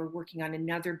make it. We're working on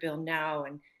another bill now.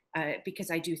 And because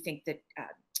I do think that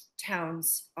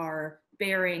towns are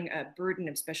bearing a burden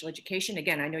of special education.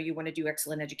 Again, I know you want to do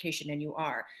excellent education, and you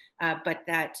are, but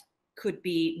that could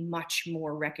be much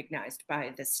more recognized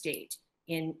by the state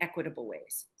in equitable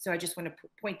ways. So I just want to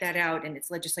point that out, and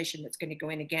it's legislation that's going to go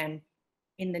in again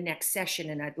in the next session,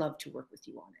 and I'd love to work with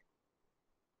you on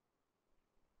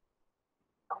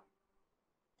it.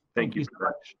 Thank you so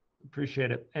much.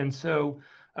 Appreciate it. And so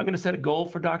I'm going to set a goal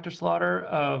for Dr. Slaughter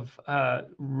of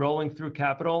rolling through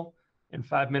Capitol in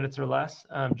 5 minutes or less,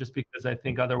 just because I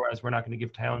think otherwise we're not going to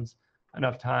give towns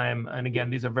enough time. And again,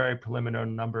 these are very preliminary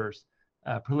numbers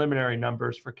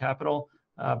for capital.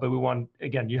 But we want,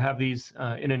 again, you have these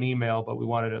in an email, but we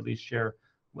wanted to at least share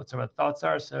what some of the thoughts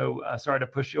are. So sorry to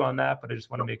push you on that, but I just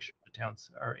want to make sure the towns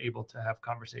are able to have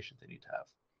conversations they need to have.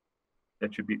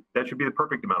 That should be the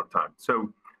perfect amount of time.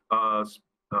 So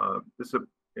this is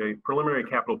a preliminary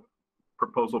capital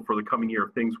proposal for the coming year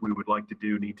of things we would like to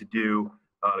do, need to do,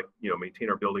 to maintain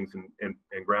our buildings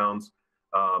and grounds.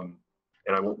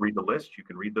 And I won't read the list. You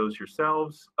can read those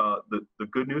yourselves. The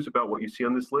good news about what you see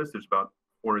on this list, there's about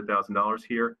 $400,000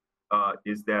 here,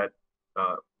 is that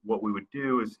what we would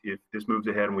do is, if this moves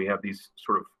ahead and we have these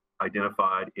sort of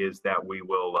identified, is that we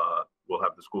will we'll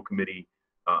have the school committee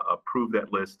approve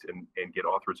that list and get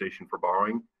authorization for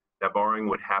borrowing. That borrowing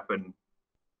would happen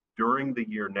during the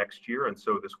year next year, and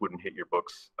so this wouldn't hit your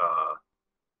books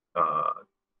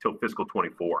till fiscal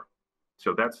 24.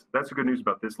 So that's the good news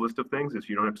about this list of things, is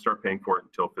you don't have to start paying for it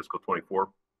until fiscal 24,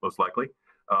 most likely.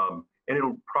 And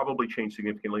it'll probably change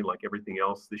significantly, like everything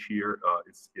else this year.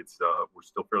 We're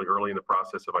still fairly early in the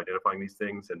process of identifying these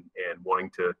things and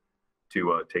wanting to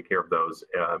take care of those.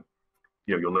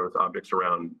 You'll notice objects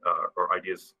around, or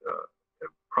ideas,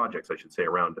 projects, I should say,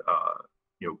 around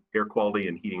air quality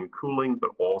and heating and cooling,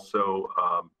 but also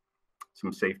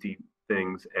some safety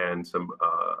things and some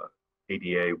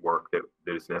ADA work that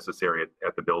is necessary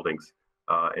at the buildings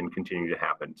and continue to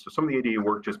happen. So some of the ADA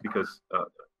work, just because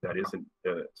that isn't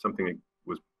something that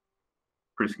was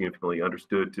pretty significantly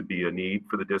understood to be a need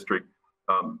for the district.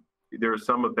 There is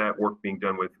some of that work being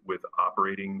done with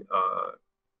operating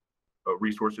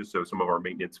resources. So some of our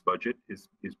maintenance budget is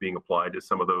being applied to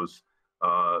some of those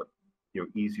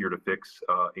easier to fix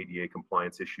ADA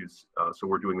compliance issues. So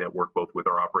we're doing that work both with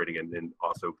our operating and then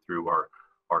also through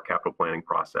our capital planning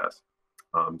process.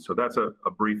 So that's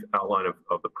a brief outline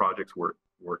of the projects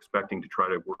we're expecting to try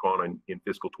to work on in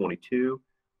fiscal 22.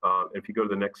 If you go to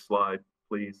the next slide,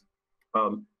 please.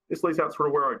 This lays out sort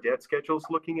of where our debt schedule is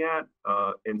looking at,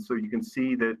 and so you can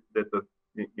see that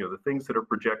the things that are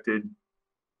projected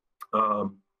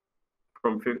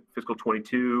from fiscal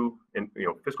 22 and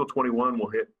fiscal 21 will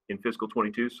hit in fiscal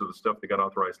 22. So the stuff that got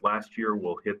authorized last year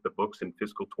will hit the books in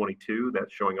fiscal 22.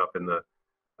 That's showing up in the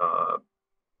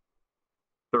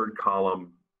third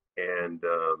column and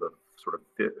the sort of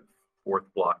fourth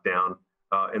block down,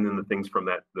 and then the things from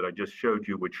that I just showed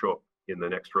you would show up in the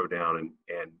next row down,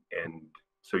 and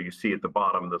so you see at the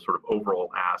bottom the sort of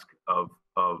overall ask of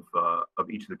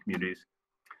each of the communities.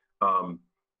 And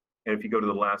if you go to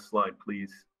the last slide,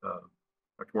 please,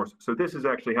 Dr. Morris. So this is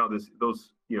actually how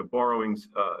those borrowings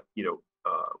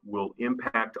will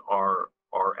impact our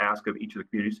ask of each of the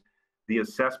communities. The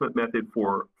assessment method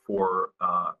for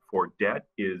debt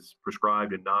is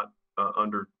prescribed and not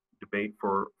under debate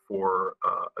for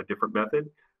a different method,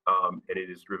 and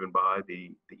it is driven by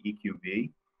the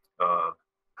EQV,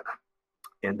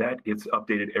 and that gets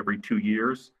updated every 2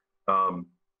 years.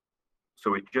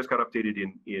 So it just got updated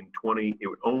in 20. It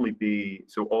would only be,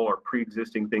 so all our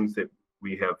pre-existing things that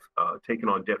we have taken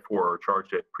on debt for are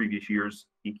charged at previous year's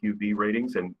EQV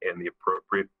ratings and the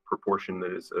appropriate proportion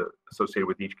that is associated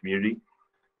with each community.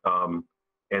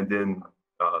 And then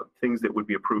things that would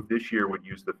be approved this year would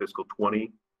use the fiscal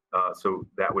 20. So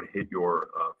that would hit your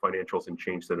financials and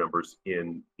change the numbers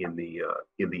in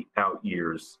the out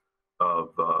years of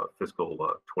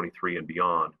fiscal 23 and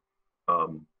beyond.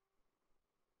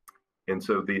 And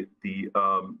so the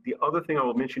other thing I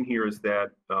will mention here is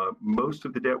that most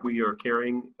of the debt we are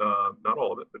carrying, not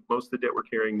all of it, but most of the debt we're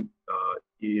carrying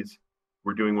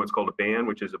we're doing what's called a BAN,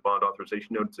 which is a bond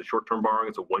authorization note. It's a short-term borrowing.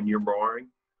 It's a one-year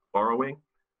borrowing.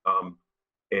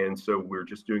 And so we're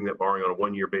just doing that borrowing on a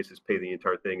one-year basis, pay the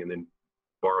entire thing, and then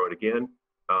borrow it again.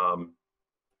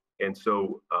 And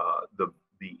so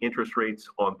the interest rates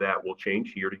on that will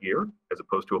change year to year, as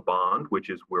opposed to a bond, which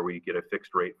is where we get a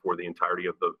fixed rate for the entirety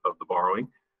of the borrowing.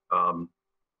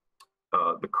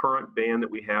 The current ban that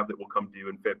we have that will come due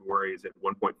in February is at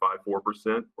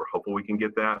 1.54%. We're hopeful we can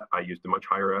get that. I used a much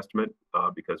higher estimate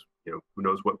because who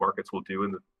knows what markets will do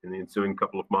in the ensuing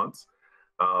couple of months.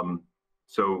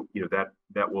 So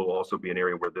that will also be an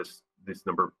area where this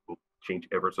number will change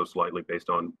ever so slightly based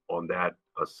on that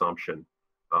assumption.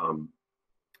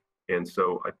 And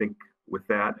so I think with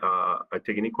that, I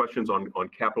take any questions on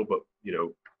capital, but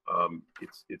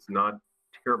it's not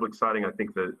terribly exciting. I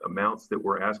think the amounts that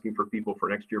we're asking for people for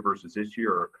next year versus this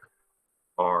year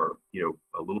are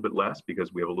a little bit less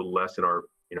because we have a little less in our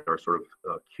sort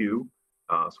of queue.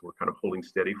 So we're kind of holding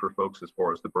steady for folks as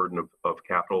far as the burden of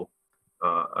capital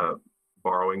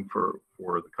borrowing for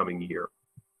the coming year.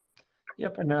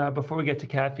 Yep, and before we get to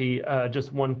Kathy,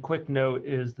 just one quick note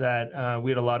is that we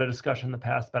had a lot of discussion in the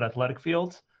past about athletic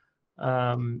fields.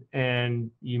 And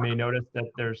you may notice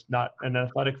that there's not an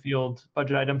athletic field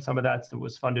budget item. Some of that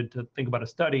was funded to think about a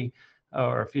study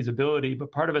or a feasibility,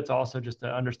 but part of it's also just an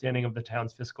understanding of the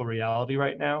town's fiscal reality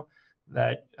right now.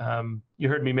 That you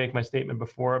heard me make my statement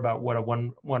before about what a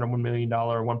 $1 million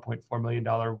or $1.4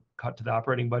 million cut to the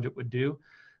operating budget would do.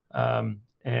 So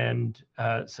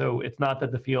it's not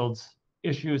that the field's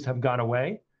issues have gone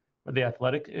away, or the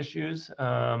athletic issues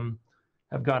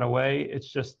have gone away. It's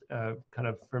just kind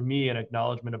of, for me, an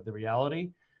acknowledgement of the reality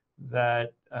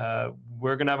that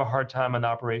we're going to have a hard time on the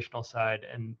operational side,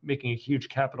 and making a huge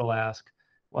capital ask.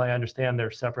 While I understand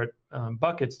they're separate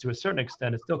buckets to a certain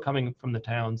extent, it's still coming from the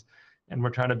towns, and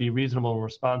we're trying to be reasonable and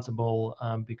responsible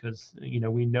because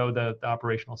we know the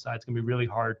operational side is going to be really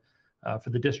hard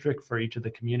for the district, for each of the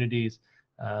communities.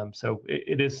 So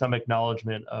it is some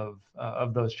acknowledgement of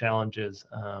those challenges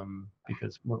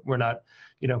because we're not,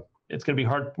 it's going to be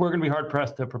hard. We're going to be hard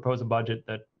pressed to propose a budget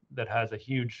that has a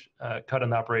huge cut on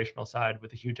the operational side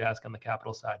with a huge ask on the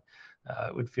capital side.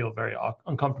 It would feel very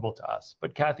uncomfortable to us.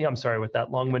 But Kathy, I'm sorry, with that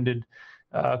long-winded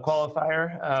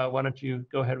qualifier, why don't you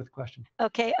go ahead with the question?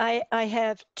 Okay, I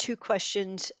have two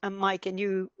questions, Mike, and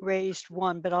you raised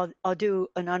one, but I'll do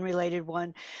an unrelated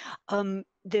one.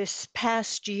 This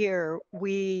past year,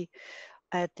 we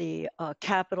at the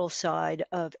capital side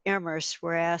of Amherst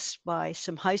were asked by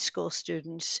some high school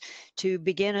students to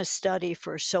begin a study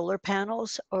for solar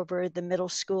panels over the middle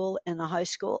school and the high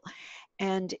school.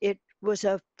 And it was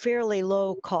a fairly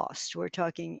low cost. We're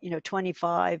talking,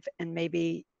 25 and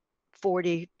maybe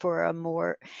 40 for a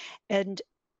more. And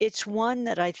it's one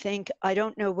that I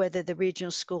don't know whether the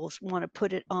regional schools want to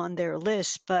put it on their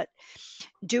list, but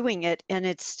doing it, and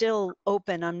it's still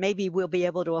open on, maybe we'll be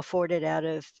able to afford it out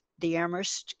of the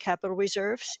Amherst capital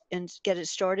reserves and get it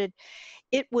started.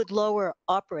 It would lower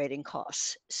operating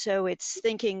costs. So it's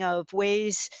thinking of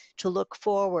ways to look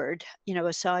forward,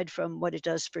 aside from what it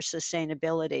does for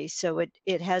sustainability. So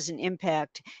it has an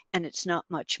impact, and it's not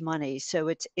much money. So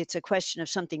it's a question of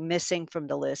something missing from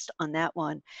the list on that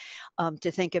one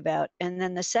to think about. And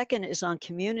then the second is on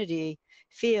community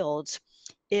fields.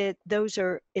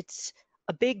 It's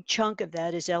a big chunk of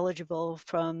that is eligible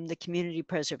from the Community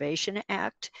Preservation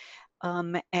Act.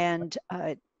 And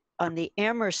on the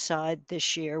Amherst side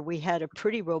this year, we had a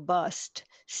pretty robust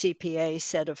CPA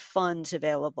set of funds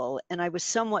available. And I was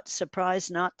somewhat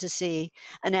surprised not to see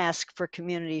an ask for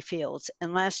community fields.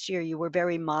 And last year you were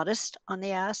very modest on the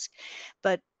ask,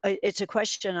 but it's a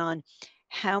question on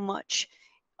how much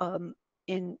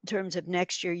in terms of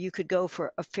next year you could go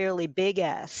for a fairly big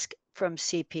ask from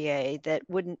CPA that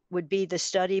would be the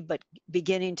study, but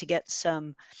beginning to get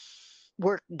some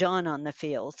work done on the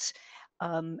fields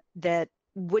that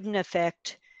wouldn't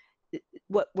affect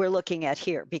what we're looking at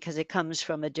here, because it comes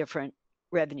from a different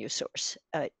revenue source.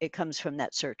 It comes from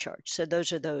that surcharge. So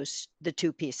those are the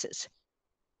two pieces.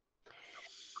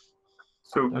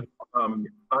 So,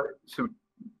 so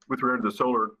with regard to the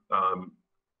solar,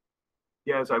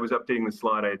 yeah, as I was updating the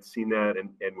slide, I had seen that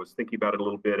and was thinking about it a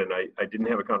little bit, and I didn't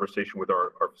have a conversation with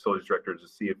our facilities director to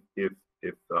see if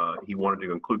he wanted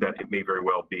to include that. It may very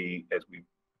well be, as we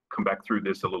come back through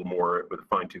this a little more with a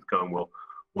fine-tooth comb, we'll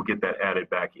get that added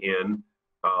back in.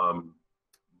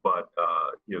 But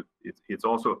it's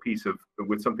also a piece of,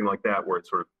 with something like that, where it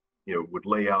sort of would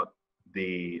lay out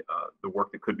the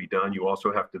work that could be done. You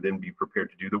also have to then be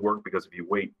prepared to do the work, because if you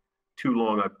wait too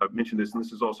long, I've mentioned this, and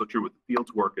this is also true with the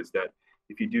fields work, is that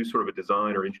if you do sort of a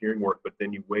design or engineering work, but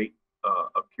then you wait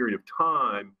a period of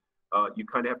time, you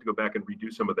kind of have to go back and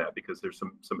redo some of that, because there's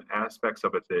some aspects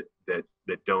of it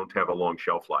that don't have a long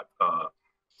shelf life.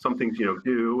 Some things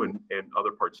do, and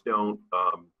other parts don't.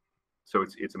 So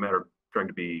it's a matter of trying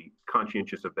to be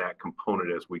conscientious of that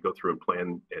component as we go through and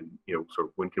plan, and sort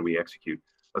of when can we execute.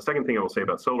 A second thing I will say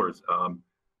about solar is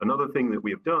another thing that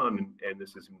we have done, and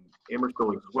this is in Amherst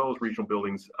buildings as well as regional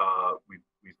buildings.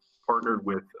 We've partnered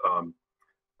with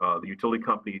the utility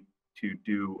company to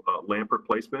do lamp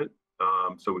replacement.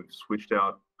 So we've switched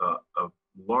out a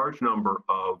large number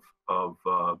of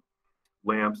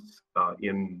lamps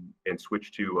and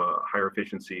switched to higher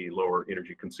efficiency, lower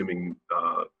energy consuming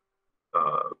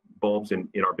bulbs in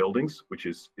our buildings, which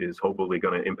is hopefully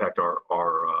going to impact our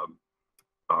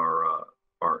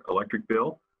electric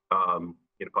bill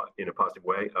in a positive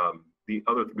way. The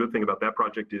other good thing about that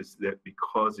project is that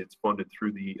because it's funded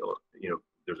through the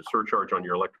there's a surcharge on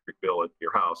your electric bill at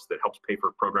your house that helps pay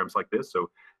for programs like this. So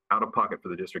out of pocket for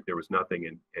the district, there was nothing,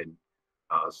 and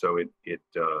so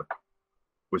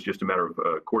was just a matter of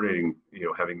coordinating,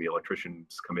 having the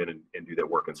electricians come in and do that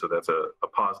work. And so that's a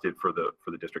positive for the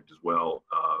district as well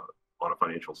on a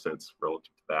financial sense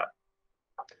relative to that.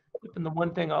 And the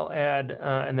one thing I'll add,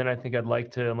 and then I think I'd like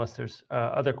to, unless there's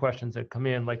other questions that come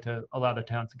in, like to allow the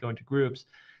towns to go into groups,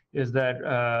 is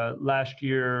that last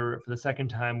year, for the second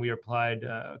time, we applied.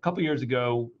 A couple years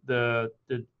ago, the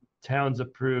towns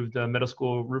approved the middle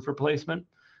school roof replacement.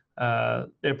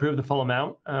 They approved the full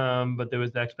amount, but there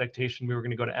was the expectation we were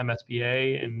going to go to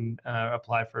MSBA and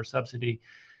apply for a subsidy.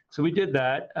 So we did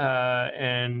that,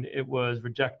 and it was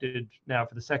rejected now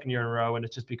for the second year in a row. And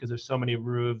it's just because there's so many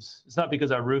roofs. It's not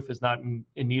because our roof is not in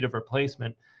need of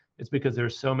replacement. It's because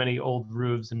there's so many old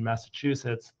roofs in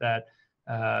Massachusetts that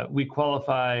we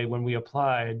qualify when we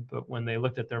applied, but when they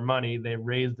looked at their money, they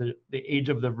raised the age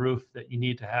of the roof that you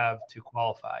need to have to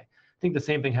qualify. I think the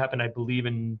same thing happened, I believe,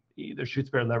 in either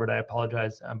Shutesbury or Leverett. I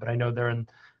apologize, but I know they're in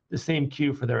the same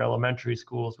queue for their elementary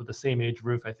schools with the same age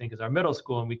roof, I think, as our middle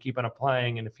school, and we keep on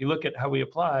applying. And if you look at how we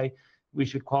apply, we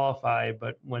should qualify.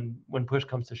 But when push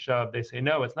comes to shove, they say,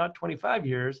 no, it's not 25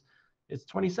 years, it's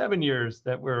 27 years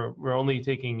that we're only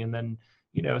taking. And then,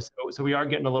 so we are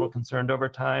getting a little concerned over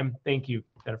time. Thank you,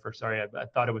 Jennifer. Sorry, I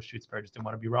thought it was Shutesbury. I just didn't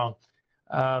want to be wrong.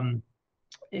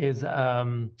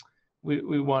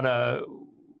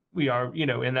 We are,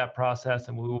 in that process,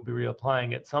 and we will be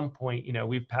reapplying at some point.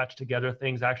 We've patched together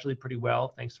things actually pretty well,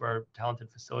 thanks to our talented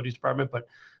facilities department, but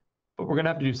we're going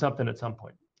to have to do something at some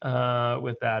point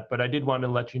with that. But I did want to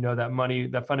let you know that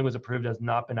funding was approved, has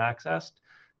not been accessed.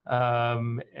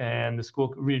 And the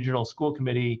regional school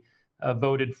committee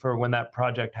voted for, when that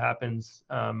project happens,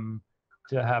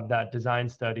 to have that design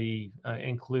study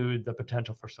include the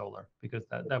potential for solar, because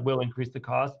that will increase the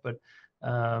cost. But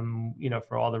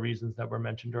for all the reasons that were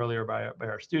mentioned earlier by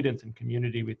our students and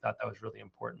community, we thought that was really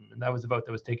important. And that was a vote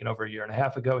that was taken over 1.5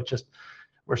 years ago. It's just,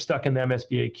 we're stuck in the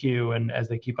MSBA queue, and as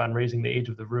they keep on raising the age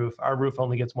of the roof, our roof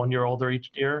only gets 1 year older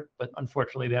each year. But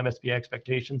unfortunately, the MSBA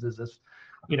expectations is this,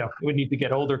 it would need to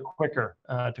get older quicker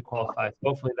to qualify. So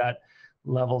hopefully that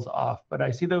levels off. But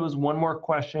I see there was one more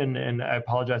question, and I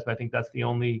apologize, but I think that's the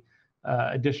only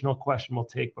additional question we'll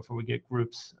take before we get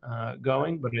groups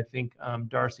going. But I think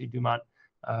Darcy Dumont,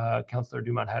 Councillor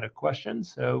Dumont, had a question,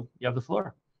 so you have the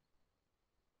floor.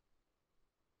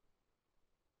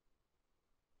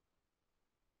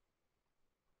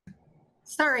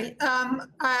 Sorry,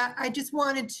 I just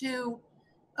wanted to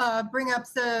bring up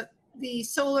the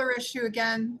solar issue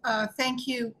again. Thank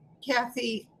you,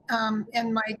 Kathy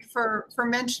and Mike, for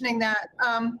mentioning that.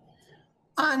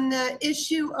 On the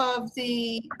issue of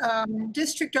the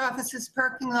district offices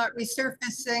parking lot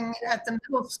resurfacing at the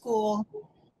middle school,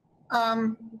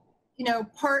 part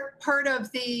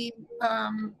of the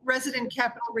resident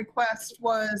capital request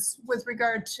was with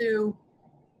regard to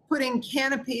putting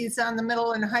canopies on the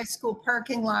middle and high school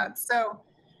parking lots. So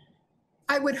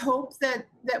I would hope that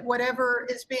whatever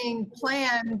is being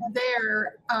planned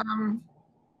there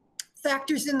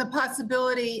factors in the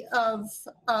possibility of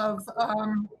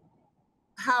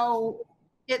how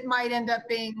it might end up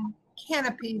being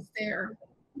canopies there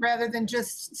rather than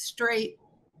just straight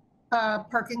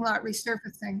parking lot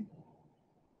resurfacing.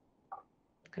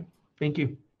 Okay, thank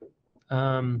you.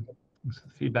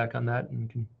 Feedback on that,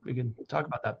 and we can talk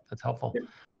about that. That's helpful.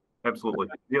 Absolutely.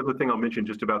 The other thing I'll mention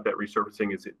just about that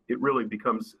resurfacing is it really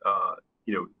becomes,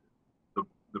 the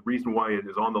reason why it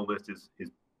is on the list is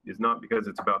not because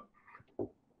it's about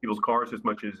people's cars as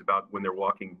much as about when they're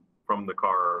walking from the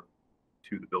car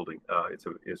to the building. It's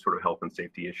sort of health and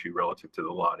safety issue relative to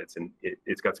the lot. It's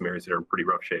got some areas that are in pretty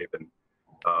rough shape, and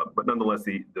but nonetheless,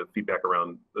 the feedback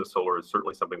around the solar is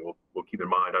certainly something we'll keep in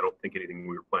mind. I don't think anything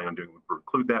we were planning on doing would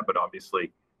preclude that, but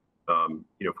obviously,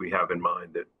 if we have in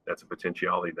mind that that's a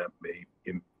potentiality that may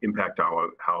impact how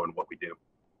and what we do.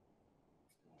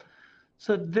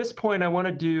 So at this point, I want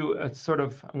to do a sort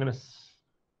of,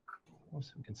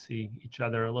 so we can see each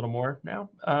other a little more now.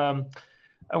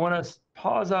 I want to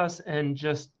pause us and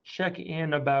just check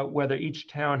in about whether each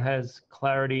town has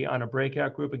clarity on a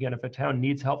breakout group. Again, if a town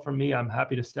needs help from me, I'm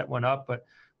happy to set one up, but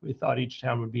we thought each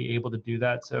town would be able to do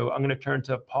that. So I'm going to turn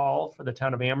to Paul for the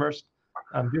town of Amherst.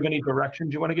 Do you have any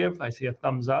directions you want to give? I see a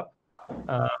thumbs up.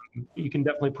 You can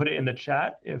definitely put it in the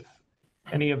chat if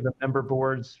any of the member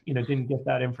boards, didn't get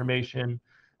that information.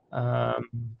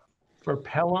 For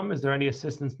Pelham, is there any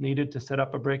assistance needed to set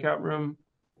up a breakout room?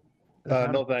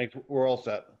 No, thanks. We're all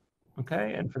set.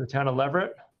 Okay, and for the town of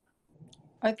Leverett?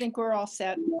 I think we're all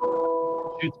set.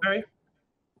 Shutesbury?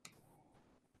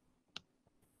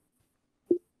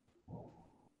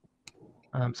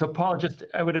 So Paul,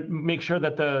 I would make sure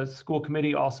that the school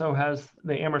committee also has,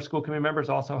 the Amherst school committee members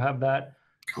also have that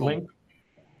link.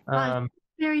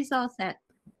 Shutesbury's all set.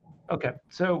 Okay,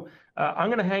 so I'm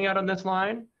going to hang out on this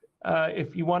line.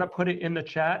 If you want to put it in the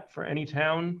chat for any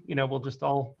town, we'll just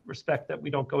all respect that we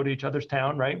don't go to each other's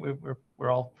town, right? We're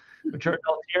all mature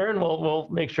adults here, and we'll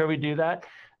make sure we do that.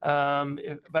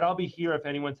 But I'll be here if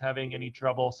anyone's having any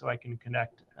trouble, so I can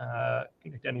connect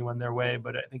anyone their way.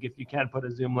 But I think if you can put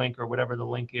a Zoom link or whatever the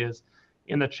link is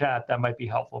in the chat, that might be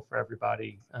helpful for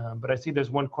everybody. But I see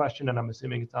there's one question, and I'm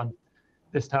assuming it's on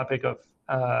this topic of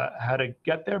how to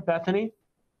get there. Bethany?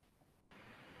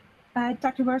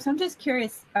 Dr. Morris, I'm just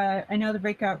curious. I know the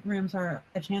breakout rooms are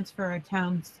a chance for our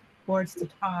town's boards to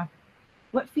talk.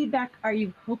 What feedback are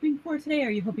you hoping for today? Are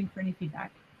you hoping for any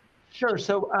feedback? Sure.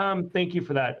 So thank you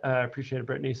for that. I appreciate it,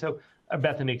 Brittany. So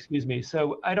Bethany, excuse me.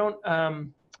 So I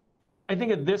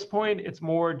think at this point, it's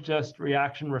more just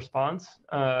reaction response.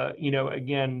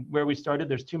 Again, where we started,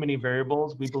 there's too many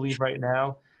variables, we believe right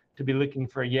now, to be looking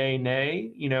for yay,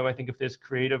 nay. I think if there's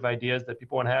creative ideas that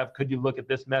people want to have, could you look at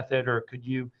this method or could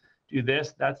you do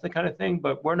this? That's the kind of thing.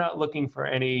 But we're not looking for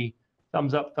any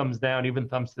thumbs up, thumbs down, even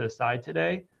thumbs to the side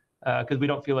today, because we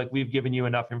don't feel like we've given you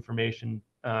enough information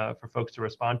for folks to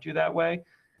respond to that way.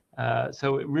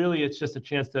 So it's just a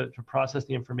chance to process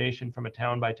the information from a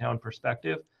town by town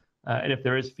perspective. And if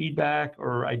there is feedback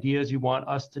or ideas you want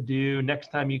us to do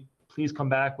next time, you please come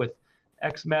back with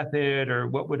X method or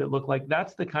what would it look like.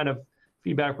 That's the kind of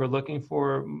feedback we're looking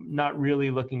for, not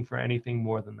really looking for anything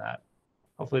more than that.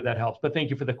 Hopefully that helps. But thank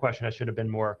you for the question. I should have been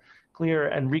more clear.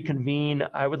 And reconvene,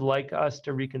 I would like us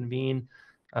to reconvene.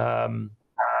 I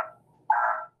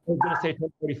was going to say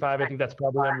 10:45. I think that's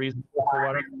probably unreasonable for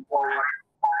what if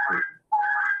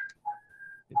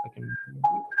I can.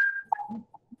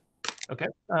 Okay.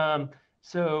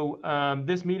 So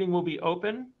this meeting will be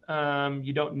open.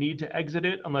 You don't need to exit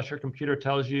it unless your computer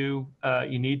tells you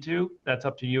you need to. That's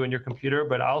up to you and your computer.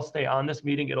 But I'll stay on this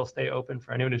meeting. It'll stay open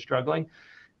for anyone who's struggling.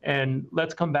 And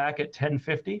let's come back at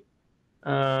 10:50.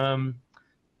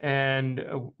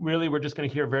 Really, we're just going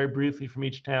to hear very briefly from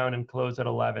each town and close at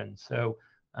 11. So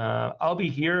I'll be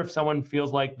here if someone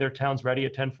feels like their town's ready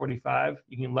at 10:45.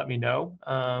 You can let me know.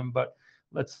 But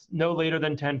let's no later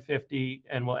than 10:50,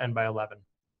 and we'll end by 11.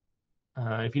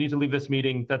 If you need to leave this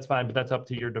meeting, that's fine, but that's up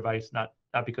to your device, not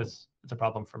because it's a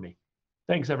problem for me.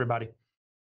 Thanks, everybody.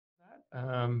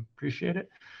 Appreciate it.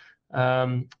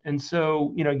 And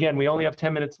so, again, we only have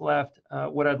 10 minutes left.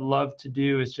 What I'd love to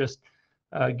do is just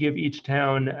give each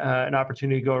town an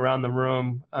opportunity to go around the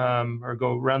room or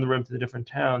go around the room to the different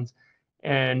towns.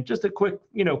 And just a quick,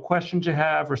 questions you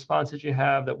have, responses you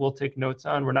have that we'll take notes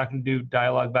on. We're not going to do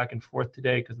dialogue back and forth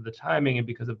today because of the timing and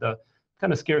because of the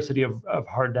kind of scarcity of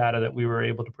hard data that we were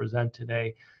able to present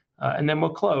today. And then we'll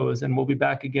close and we'll be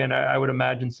back again, I would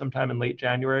imagine sometime in late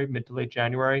January, mid to late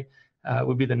January.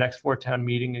 Would be the next 4-town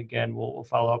meeting. Again, we'll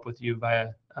follow up with you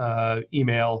via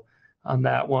email on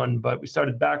that one. But we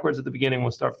started backwards at the beginning.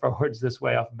 We'll start forwards this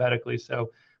way alphabetically. So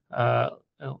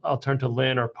I'll turn to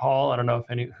Lynn or Paul. I don't know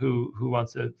if who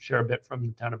wants to share a bit from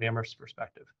the town of Amherst's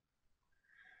perspective.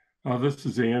 This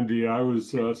is Andy. I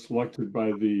was selected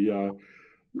by the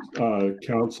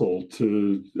council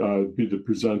to be the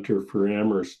presenter for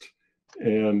Amherst.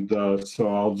 And so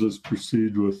I'll just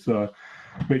proceed with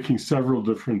making several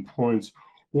different points.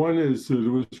 One is that it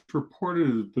was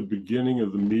reported at the beginning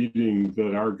of the meeting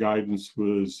that our guidance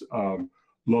was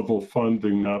level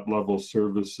funding, not level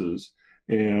services.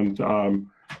 And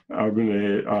I'm going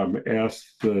to ask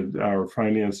our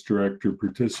finance director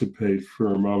participate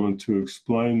for a moment to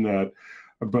explain that.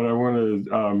 But I want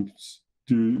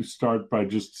to start by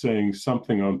just saying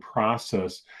something on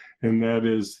process, and that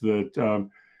is that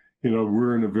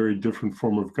we're in a very different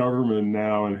form of government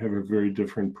now and have a very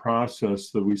different process.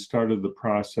 That we started the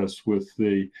process with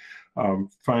the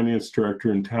finance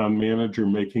director and town manager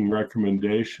making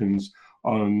recommendations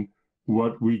on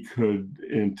what we could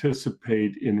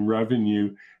anticipate in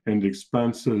revenue and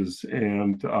expenses,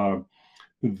 and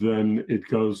then it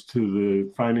goes to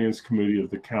the finance committee of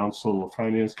the council. The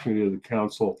finance committee of the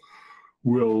council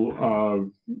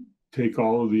will take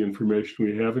all of the information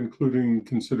we have, including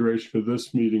consideration of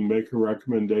this meeting, make a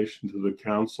recommendation to the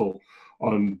council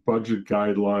on budget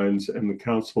guidelines, and the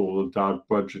council will adopt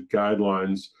budget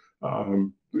guidelines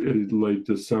in late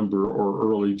December or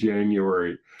early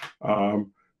January.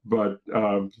 But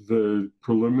the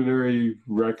preliminary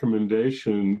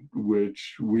recommendation,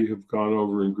 which we have gone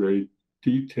over in great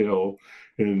detail,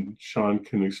 and Sean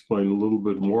can explain a little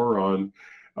bit more on,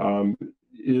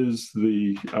 is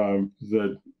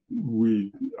that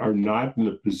we are not in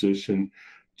a position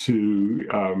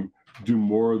to do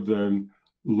more than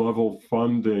level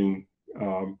funding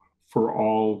for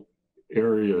all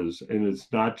areas, and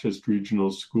it's not just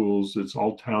regional schools, it's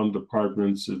all town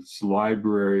departments, it's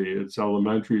library, it's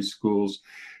elementary schools,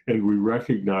 and we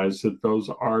recognize that those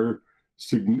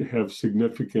have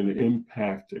significant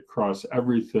impact across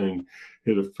everything.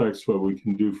 It affects what we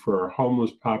can do for our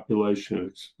homeless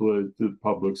population, the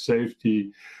public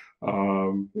safety,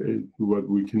 what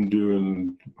we can do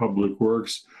in public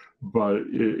works, but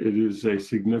it is a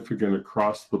significant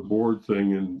across the board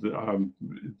thing, and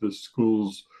the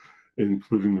schools,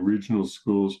 including the regional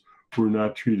schools, were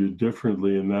not treated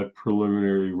differently in that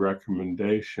preliminary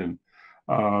recommendation.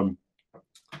 Other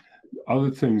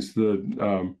things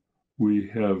that we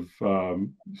have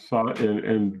thought,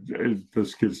 and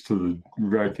this gets to the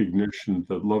recognition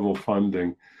that level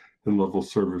funding and level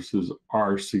services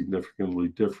are significantly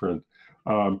different.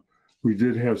 We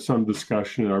did have some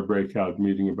discussion in our breakout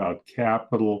meeting about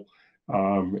capital,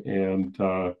 and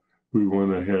we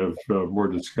want to have more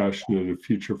discussion at a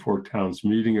future Four Towns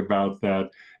meeting about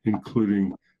that,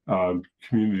 including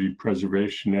Community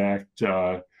Preservation Act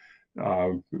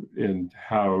and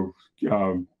how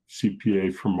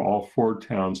CPA from all four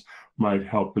towns might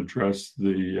help address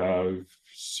the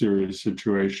serious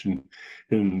situation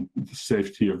in the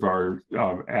safety of our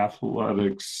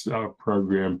athletics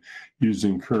program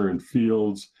using current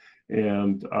fields.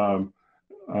 And I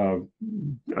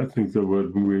think that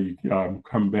when we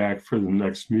come back for the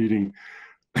next meeting,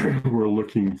 we're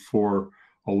looking for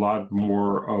a lot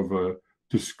more of a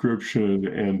description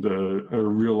and a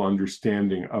real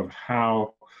understanding of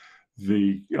how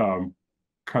the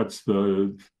cuts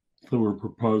that were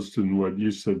proposed and what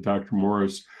you said, Dr.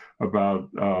 Morris, about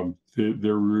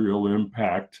their real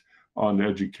impact on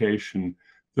education,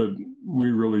 that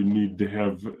we really need to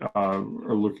have, are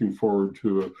looking forward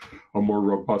to a more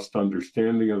robust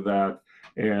understanding of that.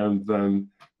 And then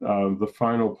the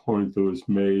final point that was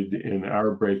made in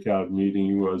our breakout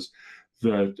meeting was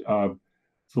that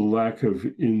the lack of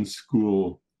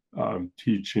in-school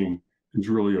teaching is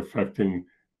really affecting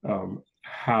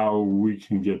how we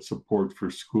can get support for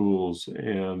schools,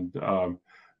 and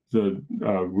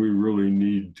that we really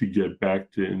need to get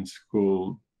back to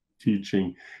in-school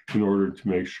teaching in order to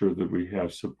make sure that we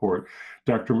have support.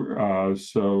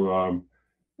 Mr.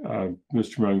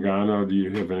 Mangano, do you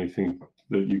have anything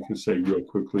that you can say real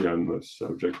quickly on this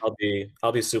subject?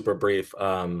 I'll be super brief.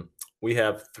 We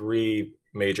have three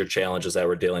major challenges that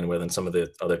we're dealing with, and some of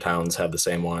the other towns have the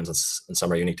same ones, and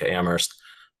some are unique to Amherst.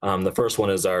 The first one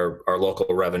is our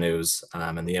local revenues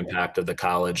and the impact of the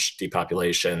college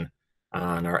depopulation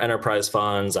on our enterprise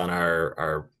funds, on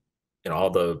our all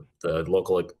the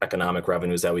local economic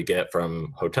revenues that we get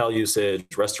from hotel usage,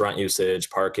 restaurant usage,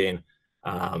 parking.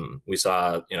 We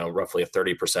saw roughly a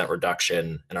 30%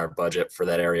 reduction in our budget for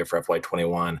that area for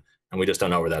FY21, and we just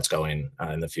don't know where that's going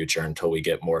in the future until we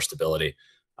get more stability.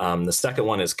 The second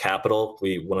one is capital.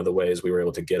 One of the ways we were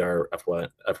able to get our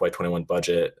FY21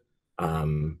 budget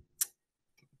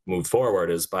move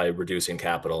forward is by reducing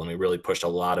capital, and we really pushed a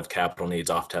lot of capital needs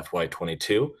off to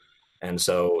FY22. And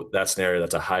so that's an area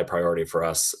that's a high priority for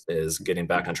us, is getting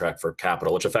back on track for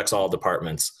capital, which affects all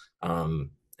departments,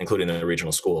 including the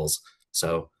regional schools.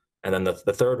 So, and then the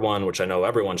third one, which I know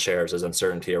everyone shares, is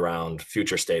uncertainty around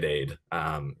future state aid.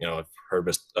 I've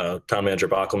heard Town Manager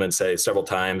Bockelman say several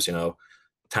times,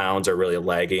 towns are really a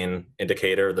lagging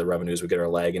indicator. The revenues we get are a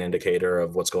lagging indicator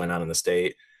of what's going on in the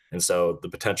state. And so the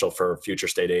potential for future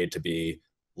state aid to be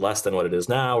less than what it is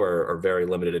now, or very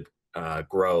limited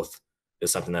growth, is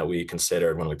something that we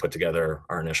considered when we put together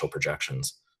our initial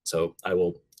projections. So I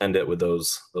will end it with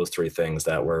those three things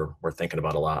that we're thinking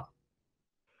about a lot.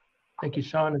 Thank you,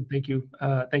 Sean, and thank you,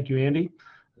 Andy.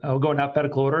 We'll go in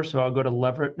alphabetical order, so I'll go to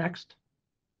Leverett next.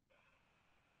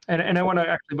 And I want to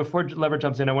actually, before Leverett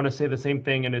jumps in, I want to say the same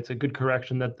thing, and it's a good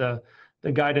correction that the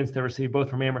guidance they received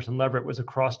both from Amherst and Leverett was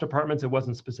across departments. It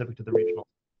wasn't specific to the regional.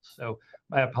 So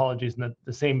my apologies, and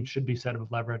the same should be said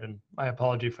of Leverett, and my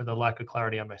apology for the lack of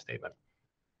clarity on my statement.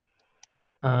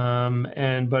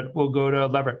 But we'll go to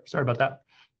Leverett. Sorry about that.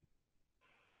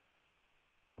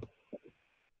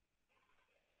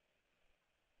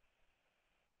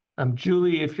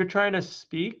 Julie, if you're trying to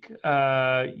speak,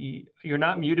 you're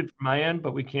not muted from my end,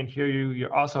 but we can't hear you. You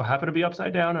also happen to be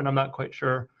upside down, and I'm not quite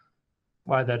sure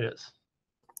why that is.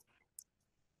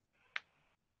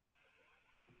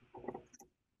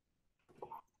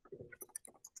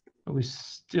 We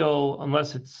still,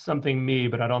 unless it's something me,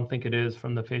 but I don't think it is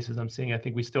from the faces I'm seeing, I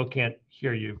think we still can't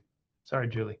hear you. Sorry,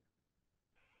 Julie.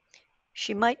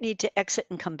 She might need to exit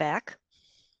and come back.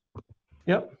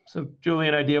 Yep. So Julie,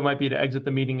 an idea might be to exit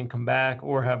the meeting and come back,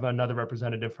 or have another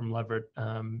representative from Leverett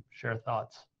share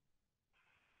thoughts.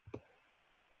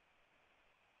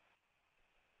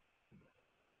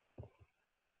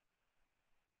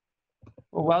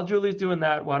 Well, while Julie's doing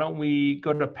that, why don't we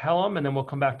go to Pelham and then we'll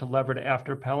come back to Leverett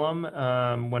after Pelham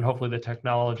when hopefully the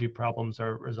technology problems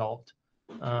are resolved.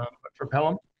 But for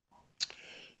Pelham?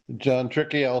 John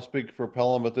Trickey, I'll speak for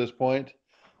Pelham at this point.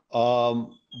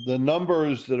 The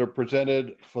numbers that are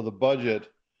presented for the budget,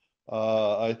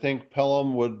 I think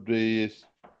Pelham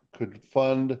could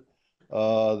fund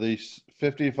the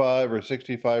 55 or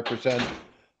 65%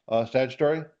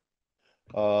 statutory.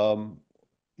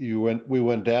 We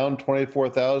went down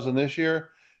 24,000 this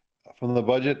year from the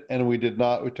budget, and we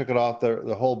took it off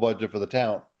the whole budget for the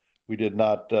town. We did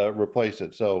not replace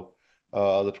it. So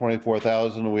the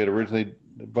 24,000 we had originally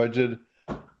budgeted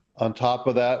on top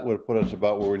of that would put us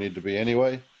about where we need to be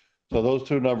anyway. So those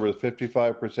two numbers,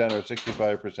 55% or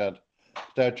 65%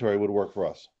 statutory, would work for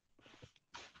us.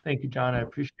 Thank you, John. I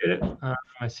appreciate it.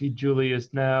 I see Julie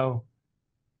is now.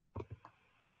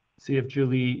 See if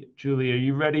Julie, are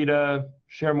you ready to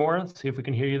share more? Let's see if we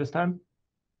can hear you this time.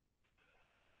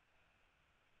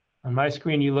 On my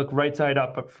screen, you look right side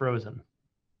up, but frozen.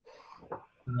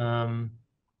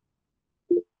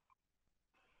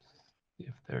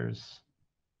 If there's,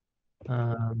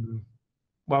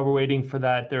 while we're waiting for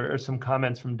that, there are some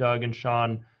comments from Doug and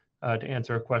Sean to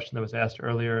answer a question that was asked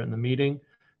earlier in the meeting.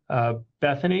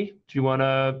 Bethany, do you want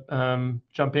to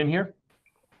jump in here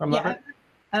from Leverett?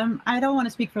 I don't want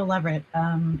to speak for Leverett.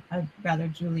 I'd rather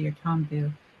Julie or Tom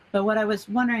do. But what I was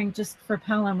wondering, just for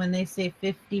Pelham, when they say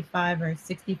 55 or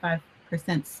 65%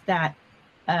 stat,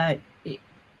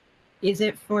 is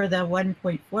it for the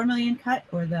 1.4 million cut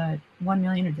or the 1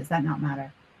 million, or does that not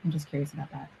matter? I'm just curious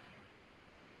about that,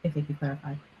 if they could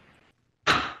clarify.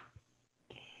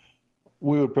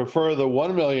 We would prefer the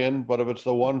 1 million, but if it's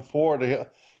the 1.4 to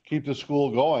keep the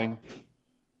school going,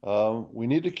 we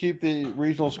need to keep the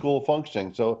regional school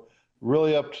functioning. So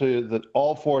really up to that,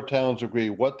 all four towns agree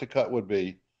what the cut would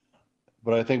be.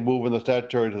 But I think moving the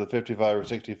statutory to the 55 or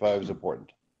 65 is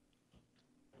important.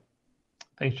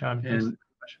 Thanks, John. And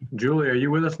Julie, are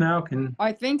you with us now?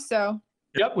 I think so.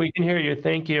 Yep, we can hear you.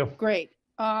 Thank you. Great.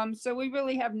 So we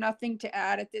really have nothing to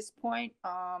add at this point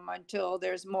until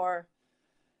there's more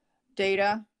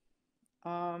data.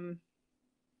 So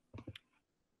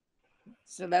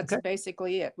that's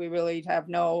basically it. We really have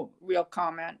no real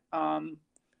comment.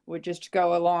 We just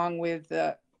go along with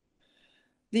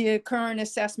the current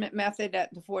assessment method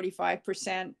at the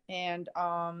 45% and,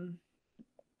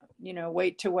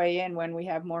 wait to weigh in when we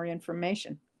have more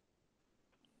information.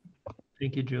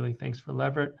 Thank you, Julie. Thanks for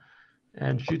Leverett.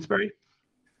 And Shutesbury?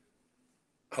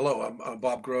 Hello, I'm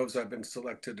Bob Groves. I've been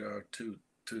selected to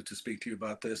speak to you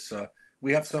about this.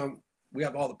 We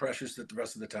have all the pressures that the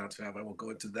rest of the towns have. I won't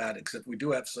go into that, except we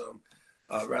do have some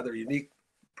rather unique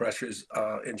pressures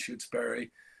in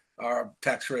Shutesbury. Our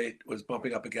tax rate was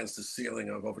bumping up against the ceiling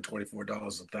of over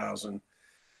 $24 a thousand.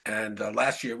 And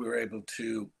last year we were able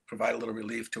to provide a little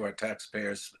relief to our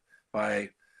taxpayers by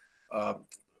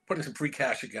putting some free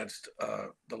cash against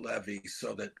the levy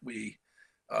so that we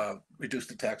reduced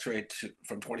the tax rate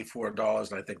from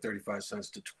 $24 and I think 35 cents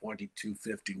to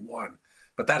 $22.51.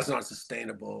 But that is not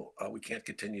sustainable. We can't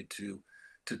continue to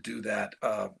do that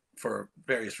for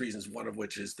various reasons, one of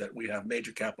which is that we have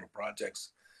major capital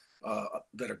projects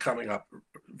that are coming up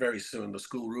very soon. The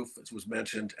school roof, as was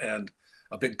mentioned, and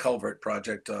a big culvert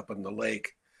project up in the lake,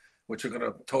 which are going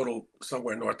to total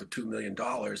somewhere north of $2 million.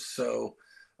 So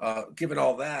given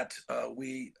all that,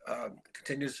 we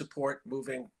continue to support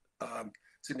moving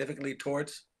significantly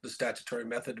towards the statutory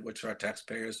method, which our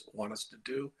taxpayers want us to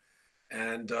do.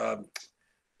 And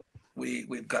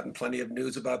we've gotten plenty of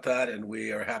news about that, and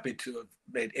we are happy to have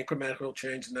made incremental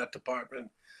change in that department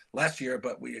last year,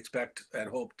 but we expect and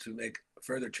hope to make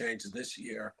further changes this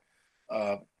year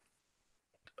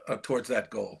towards that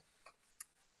goal.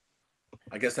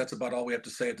 I guess that's about all we have to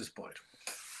say at this point.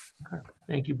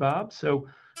 Thank you, Bob. So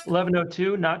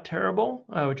 11:02, not terrible.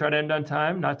 We try to end on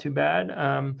time, not too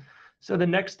bad. So the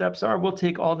next steps are we'll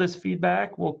take all this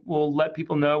feedback. We'll let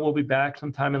people know we'll be back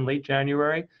sometime in late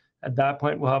January. At that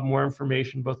point, we'll have more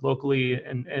information, both locally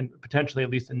and potentially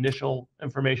at least initial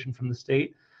information from the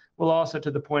state. We'll also, to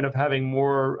the point of having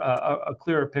more a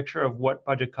clearer picture of what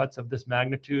budget cuts of this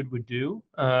magnitude would do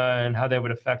and how they would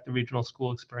affect the regional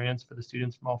school experience for the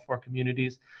students from all four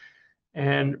communities.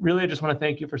 And really, I just want to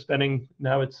thank you for spending,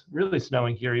 now it's really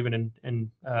snowing here, even in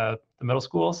the middle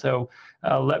school. So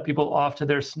let people off to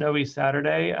their snowy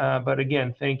Saturday. But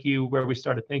again, thank you where we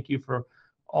started. Thank you for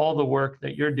all the work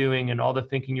that you're doing and all the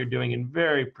thinking you're doing in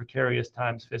very precarious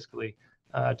times fiscally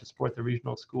to support the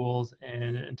regional schools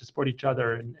and to support each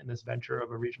other in this venture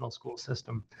of a regional school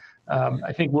system.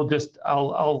 I think we'll just,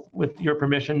 I'll, with your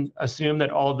permission, assume that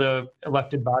all the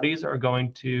elected bodies are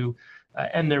going to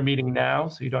end their meeting now,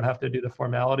 so you don't have to do the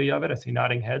formality of it. I see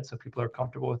nodding heads, so people are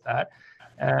comfortable with that.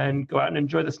 And go out and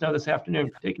enjoy the snow this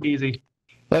afternoon. Take it easy.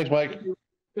 Thanks, Mike.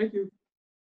 Thank you.